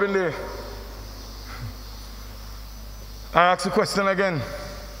I'll stop in there. I ask the question again.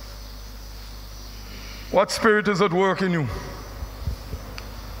 What spirit is at work in you?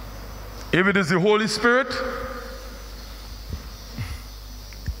 If it is the Holy Spirit,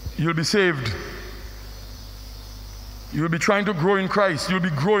 you'll be saved. You'll be trying to grow in Christ. You'll be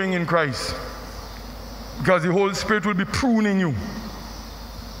growing in Christ. Because the Holy Spirit will be pruning you.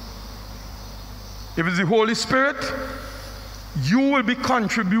 If it's the Holy Spirit, you will be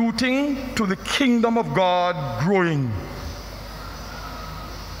contributing to the kingdom of God growing.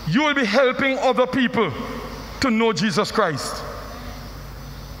 You will be helping other people to know Jesus Christ.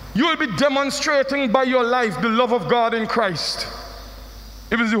 You will be demonstrating by your life the love of God in Christ.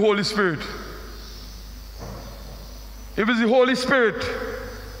 If it's the Holy Spirit. If it's the Holy Spirit,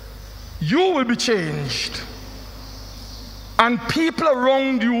 you will be changed. And people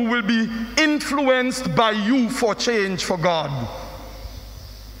around you will be influenced by you for change for God.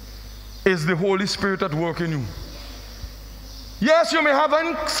 Is the Holy Spirit at work in you? Yes, you may have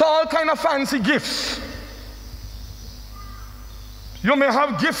all kind of fancy gifts. You may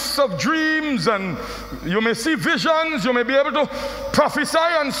have gifts of dreams, and you may see visions. You may be able to prophesy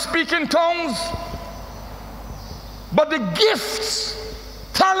and speak in tongues. But the gifts,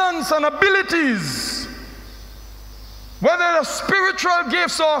 talents, and abilities, whether they're spiritual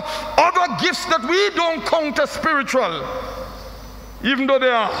gifts or other gifts that we don't count as spiritual, even though they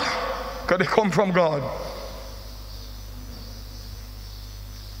are, because they come from God.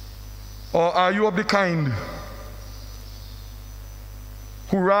 Or are you of the kind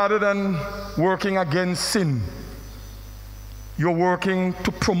who, rather than working against sin, you're working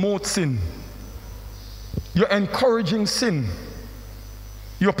to promote sin? You're encouraging sin.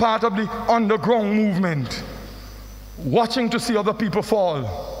 You're part of the underground movement, watching to see other people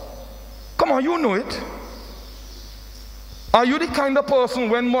fall. Come on, you know it. Are you the kind of person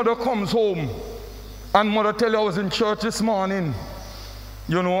when mother comes home and mother tell you, I was in church this morning,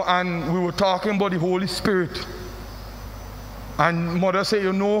 you know, and we were talking about the Holy Spirit, and mother say,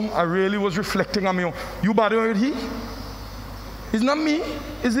 you know, I really was reflecting on me. You bothering with he? It's not me,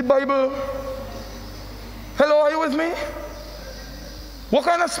 it's the Bible. Hello, are you with me? What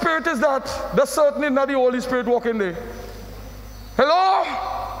kind of spirit is that? That's certainly not the Holy Spirit walking there. Hello?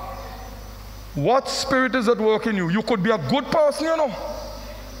 What spirit is at work in you? You could be a good person, you know,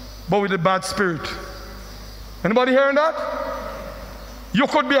 but with a bad spirit. Anybody hearing that? You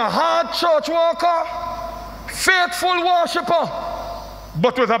could be a hard church worker, faithful worshiper,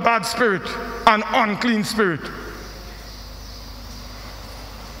 but with a bad spirit, an unclean spirit.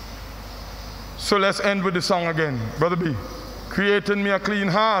 So let's end with the song again. Brother B. Create in me a clean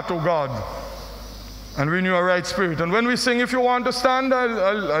heart, O God, and renew a right spirit. And when we sing, if you want to stand,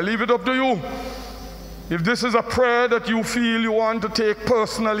 I'll leave it up to you. If this is a prayer that you feel you want to take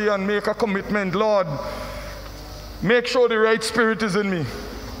personally and make a commitment, Lord, make sure the right spirit is in me.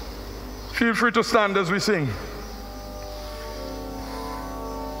 Feel free to stand as we sing.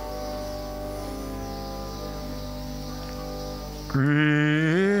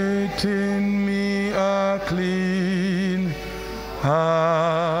 Create in me a clean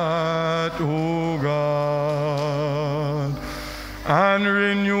heart, O God, and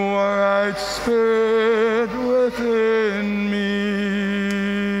renew a right spirit within me.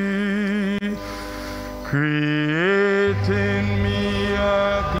 Create in me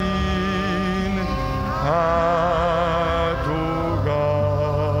a clean heart, O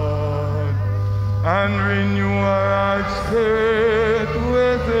God, and renew a right spirit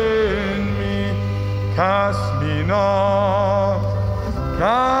within me. Cast me not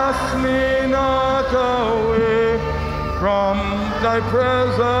away from thy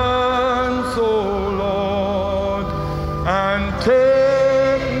presence, O Lord, and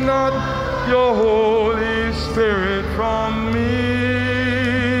take not your Holy Spirit from me.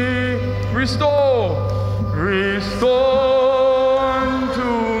 Restore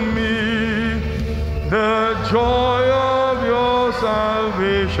unto me the joy of your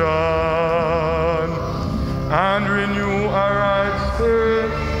salvation, and renew a right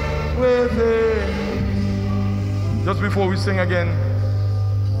spirit within. Just before we sing again,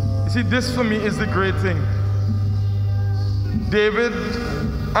 you see, this for me is the great thing. David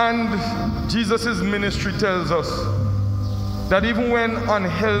and Jesus' ministry tells us that even when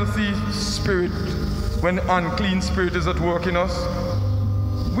unhealthy spirit, when unclean spirit is at work in us,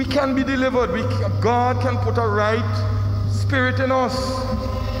 we can be delivered. God can put a right spirit in us.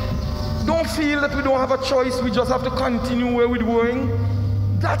 Don't feel that we don't have a choice, we just have to continue where we're going.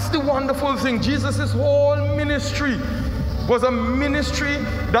 That's the wonderful thing. Jesus' whole ministry was a ministry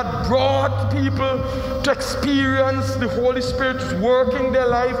that brought people to experience the Holy Spirit working their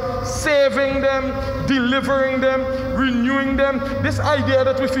life, saving them, delivering them, renewing them. This idea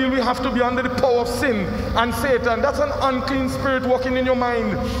that we feel we have to be under the power of sin and Satan, that's an unclean spirit working in your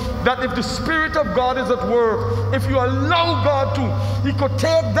mind. That if the Spirit of God is at work, if you allow God to, He could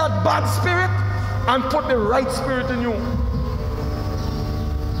take that bad spirit and put the right spirit in you.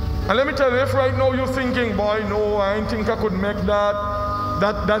 And let me tell you, if right now you're thinking, boy, no, I didn't think I could make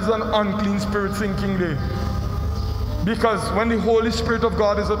that's an unclean spirit thinking there. Because when the Holy Spirit of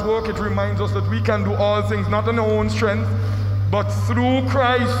God is at work, it reminds us that we can do all things, not in our own strength, but through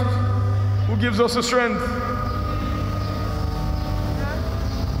Christ, who gives us the strength.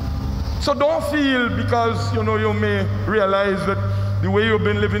 So don't feel because, you may realize that the way you've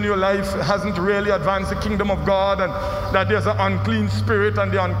been living your life hasn't really advanced the kingdom of God, and that there's an unclean spirit,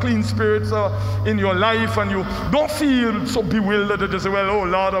 and the unclean spirits are in your life, and you don't feel so bewildered that you say, well, oh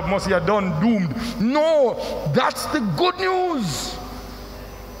Lord of mercy, I'm done, doomed. No, that's the good news.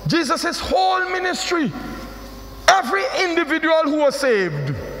 Jesus' whole ministry, every individual who was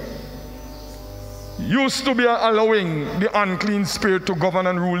saved used to be allowing the unclean spirit to govern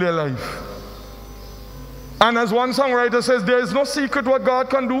and rule their life. And as one songwriter says, there is no secret what God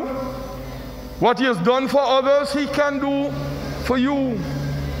can do. What He has done for others, He can do for you.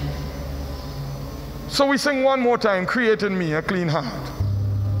 So we sing one more time, create in me a clean heart.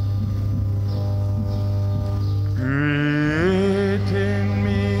 Create in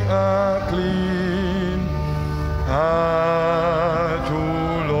me a clean heart, O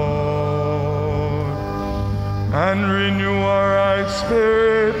Lord, and renew a right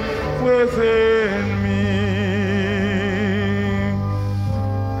spirit within me.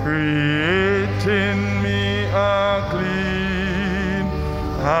 Create in me a clean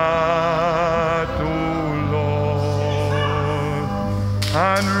heart, O Lord,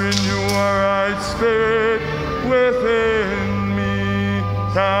 and renew a right spirit within me.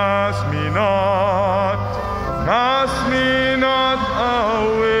 Cast me not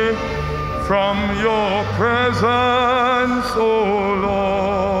away from your presence, O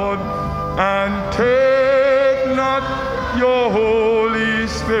Lord, and take not your Holy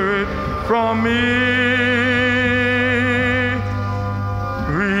Spirit from me.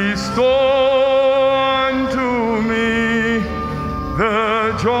 Restore unto me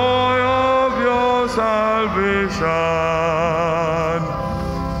the joy of your salvation,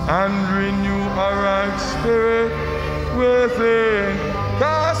 and renew a right spirit within.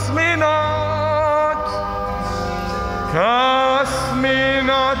 Cast me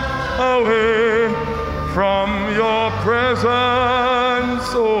not away from your presence,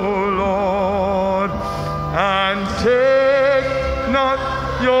 O Lord, and take not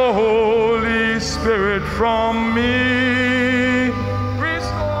your Holy Spirit from me.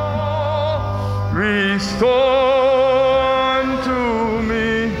 Restore unto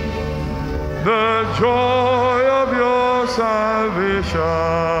me the joy of your salvation,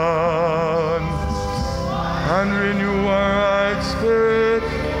 and renew a right spirit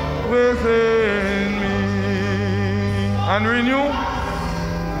within me. And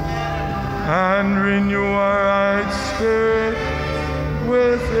and renew a right spirit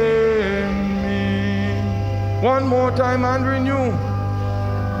within me. One more time, and renew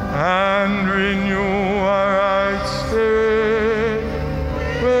a right spirit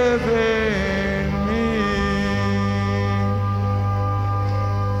within me.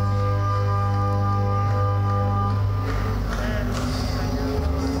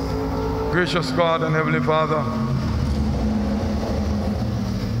 Gracious God and Heavenly Father,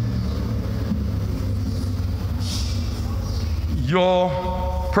 your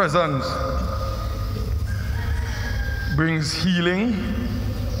presence brings healing,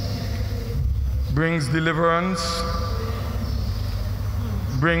 brings deliverance,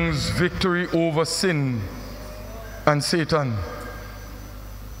 brings victory over sin and Satan.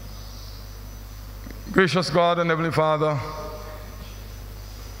 Gracious God and Heavenly Father,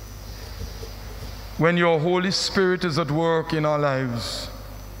 when your Holy Spirit is at work in our lives,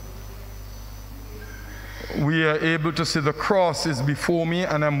 we are able to see the cross is before me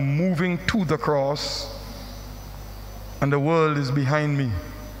and I'm moving to the cross, and the world is behind me.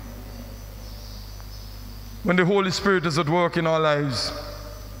 When the Holy Spirit is at work in our lives,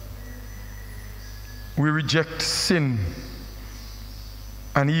 we reject sin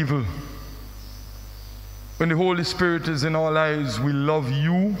and evil. When the Holy Spirit is in our lives, we love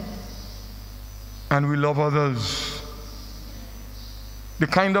you and we love others. The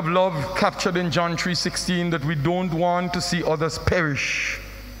kind of love captured in John 3:16, that we don't want to see others perish,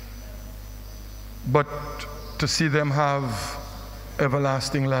 but to see them have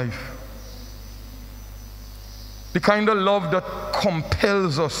everlasting life. The kind of love that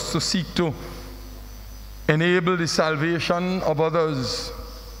compels us to seek to enable the salvation of others.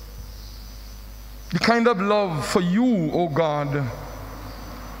 The kind of love for you, O God,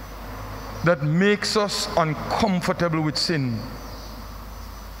 that makes us uncomfortable with sin.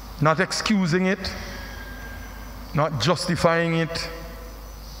 Not excusing it, not justifying it,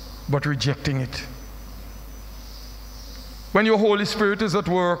 but rejecting it. When your Holy Spirit is at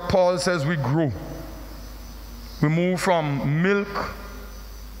work, Paul says we grow. We move from milk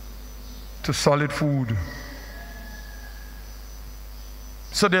to solid food.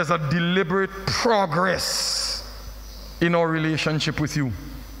 So there's a deliberate progress in our relationship with you.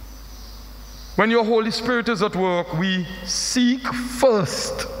 When your Holy Spirit is at work, we seek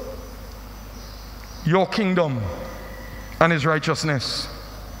first your kingdom and his righteousness.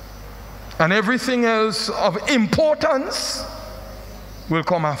 And everything else of importance will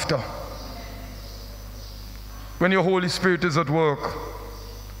come after. When your Holy Spirit is at work,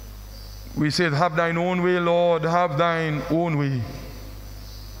 we say, have thine own way, Lord, have thine own way.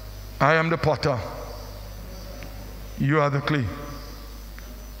 I am the potter, you are the clay.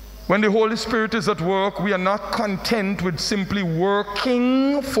 When the Holy Spirit is at work, we are not content with simply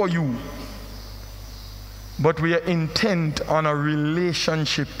working for you, but we are intent on a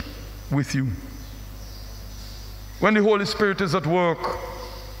relationship with you. When the Holy Spirit is at work,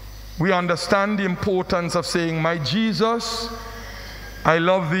 we understand the importance of saying, my Jesus, I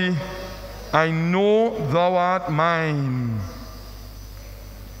love thee, I know thou art mine.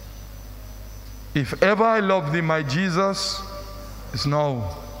 If ever I love thee, my Jesus, it's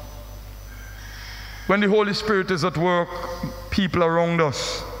now. When the Holy Spirit is at work, people around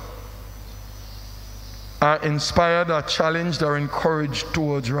us are inspired, are challenged, are encouraged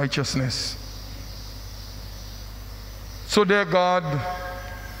towards righteousness. So, dear God,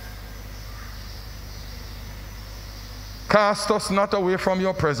 cast us not away from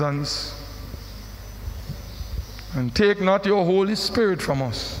your presence, and take not your Holy Spirit from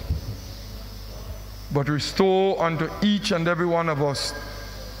us, but restore unto each and every one of us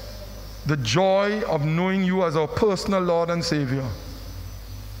the joy of knowing you as our personal Lord and Savior.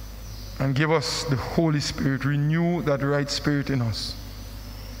 And give us the Holy Spirit. Renew that right spirit in us.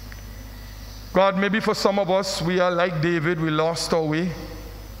 God, maybe for some of us, we are like David, we lost our way.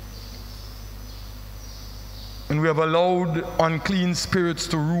 And we have allowed unclean spirits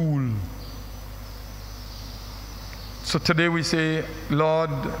to rule. So today we say, Lord,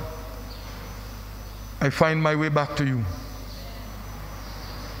 I find my way back to you.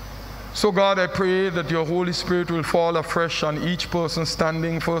 So God, I pray that your Holy Spirit will fall afresh on each person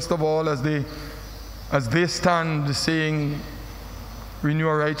standing, first of all, as they stand saying, renew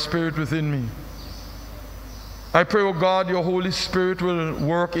a right spirit within me. I pray, oh God, your Holy Spirit will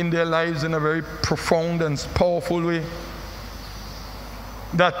work in their lives in a very profound and powerful way,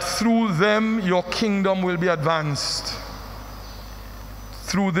 that through them your kingdom will be advanced.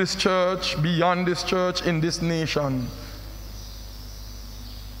 Through this church, beyond this church, in this nation.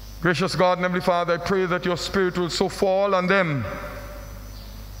 Gracious God and Heavenly Father, I pray that your Spirit will so fall on them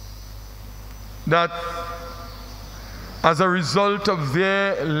that as a result of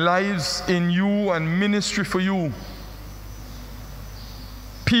their lives in you and ministry for you,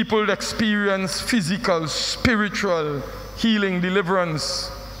 people experience physical, spiritual healing,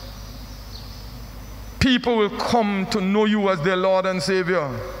 deliverance. People will come to know you as their Lord and Savior.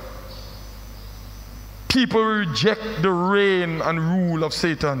 People reject the reign and rule of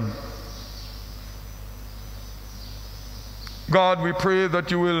Satan. God, we pray that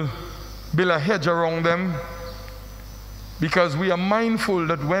you will build a hedge around them, because we are mindful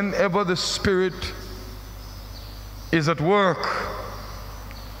that whenever the Spirit is at work,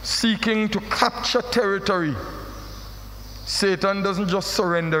 seeking to capture territory, Satan doesn't just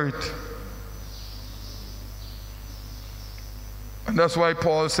surrender it. And that's why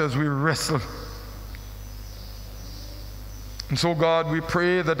Paul says we wrestle. And so, God, we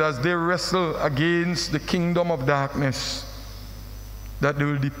pray that as they wrestle against the kingdom of darkness, that they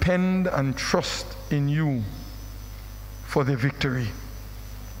will depend and trust in you for the victory.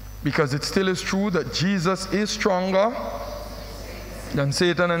 Because it still is true that Jesus is stronger than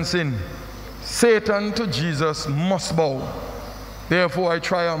Satan and sin. Satan to Jesus must bow. Therefore I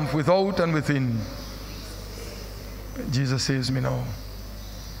triumph without and within. Jesus saves me now.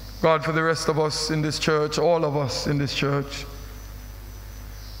 God, for the rest of us in this church, all of us in this church,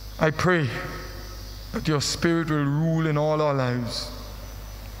 I pray that your Spirit will rule in all our lives.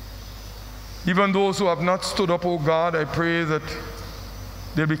 Even those who have not stood up, oh God, I pray that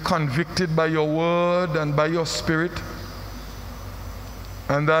they'll be convicted by your word and by your Spirit,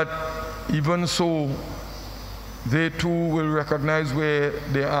 and that even so they too will recognize where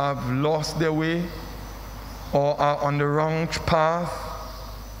they have lost their way or are on the wrong path,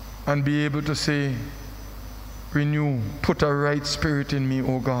 and be able to say, renew, put a right spirit in me,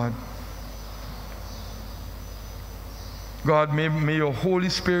 oh God. God, may your Holy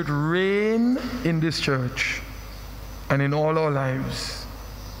Spirit reign in this church and in all our lives.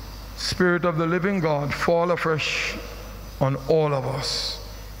 Spirit of the living God, fall afresh on all of us.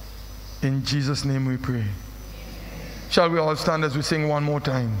 In Jesus' name we pray. Shall we all stand as we sing one more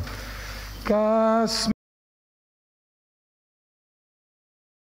time? Cast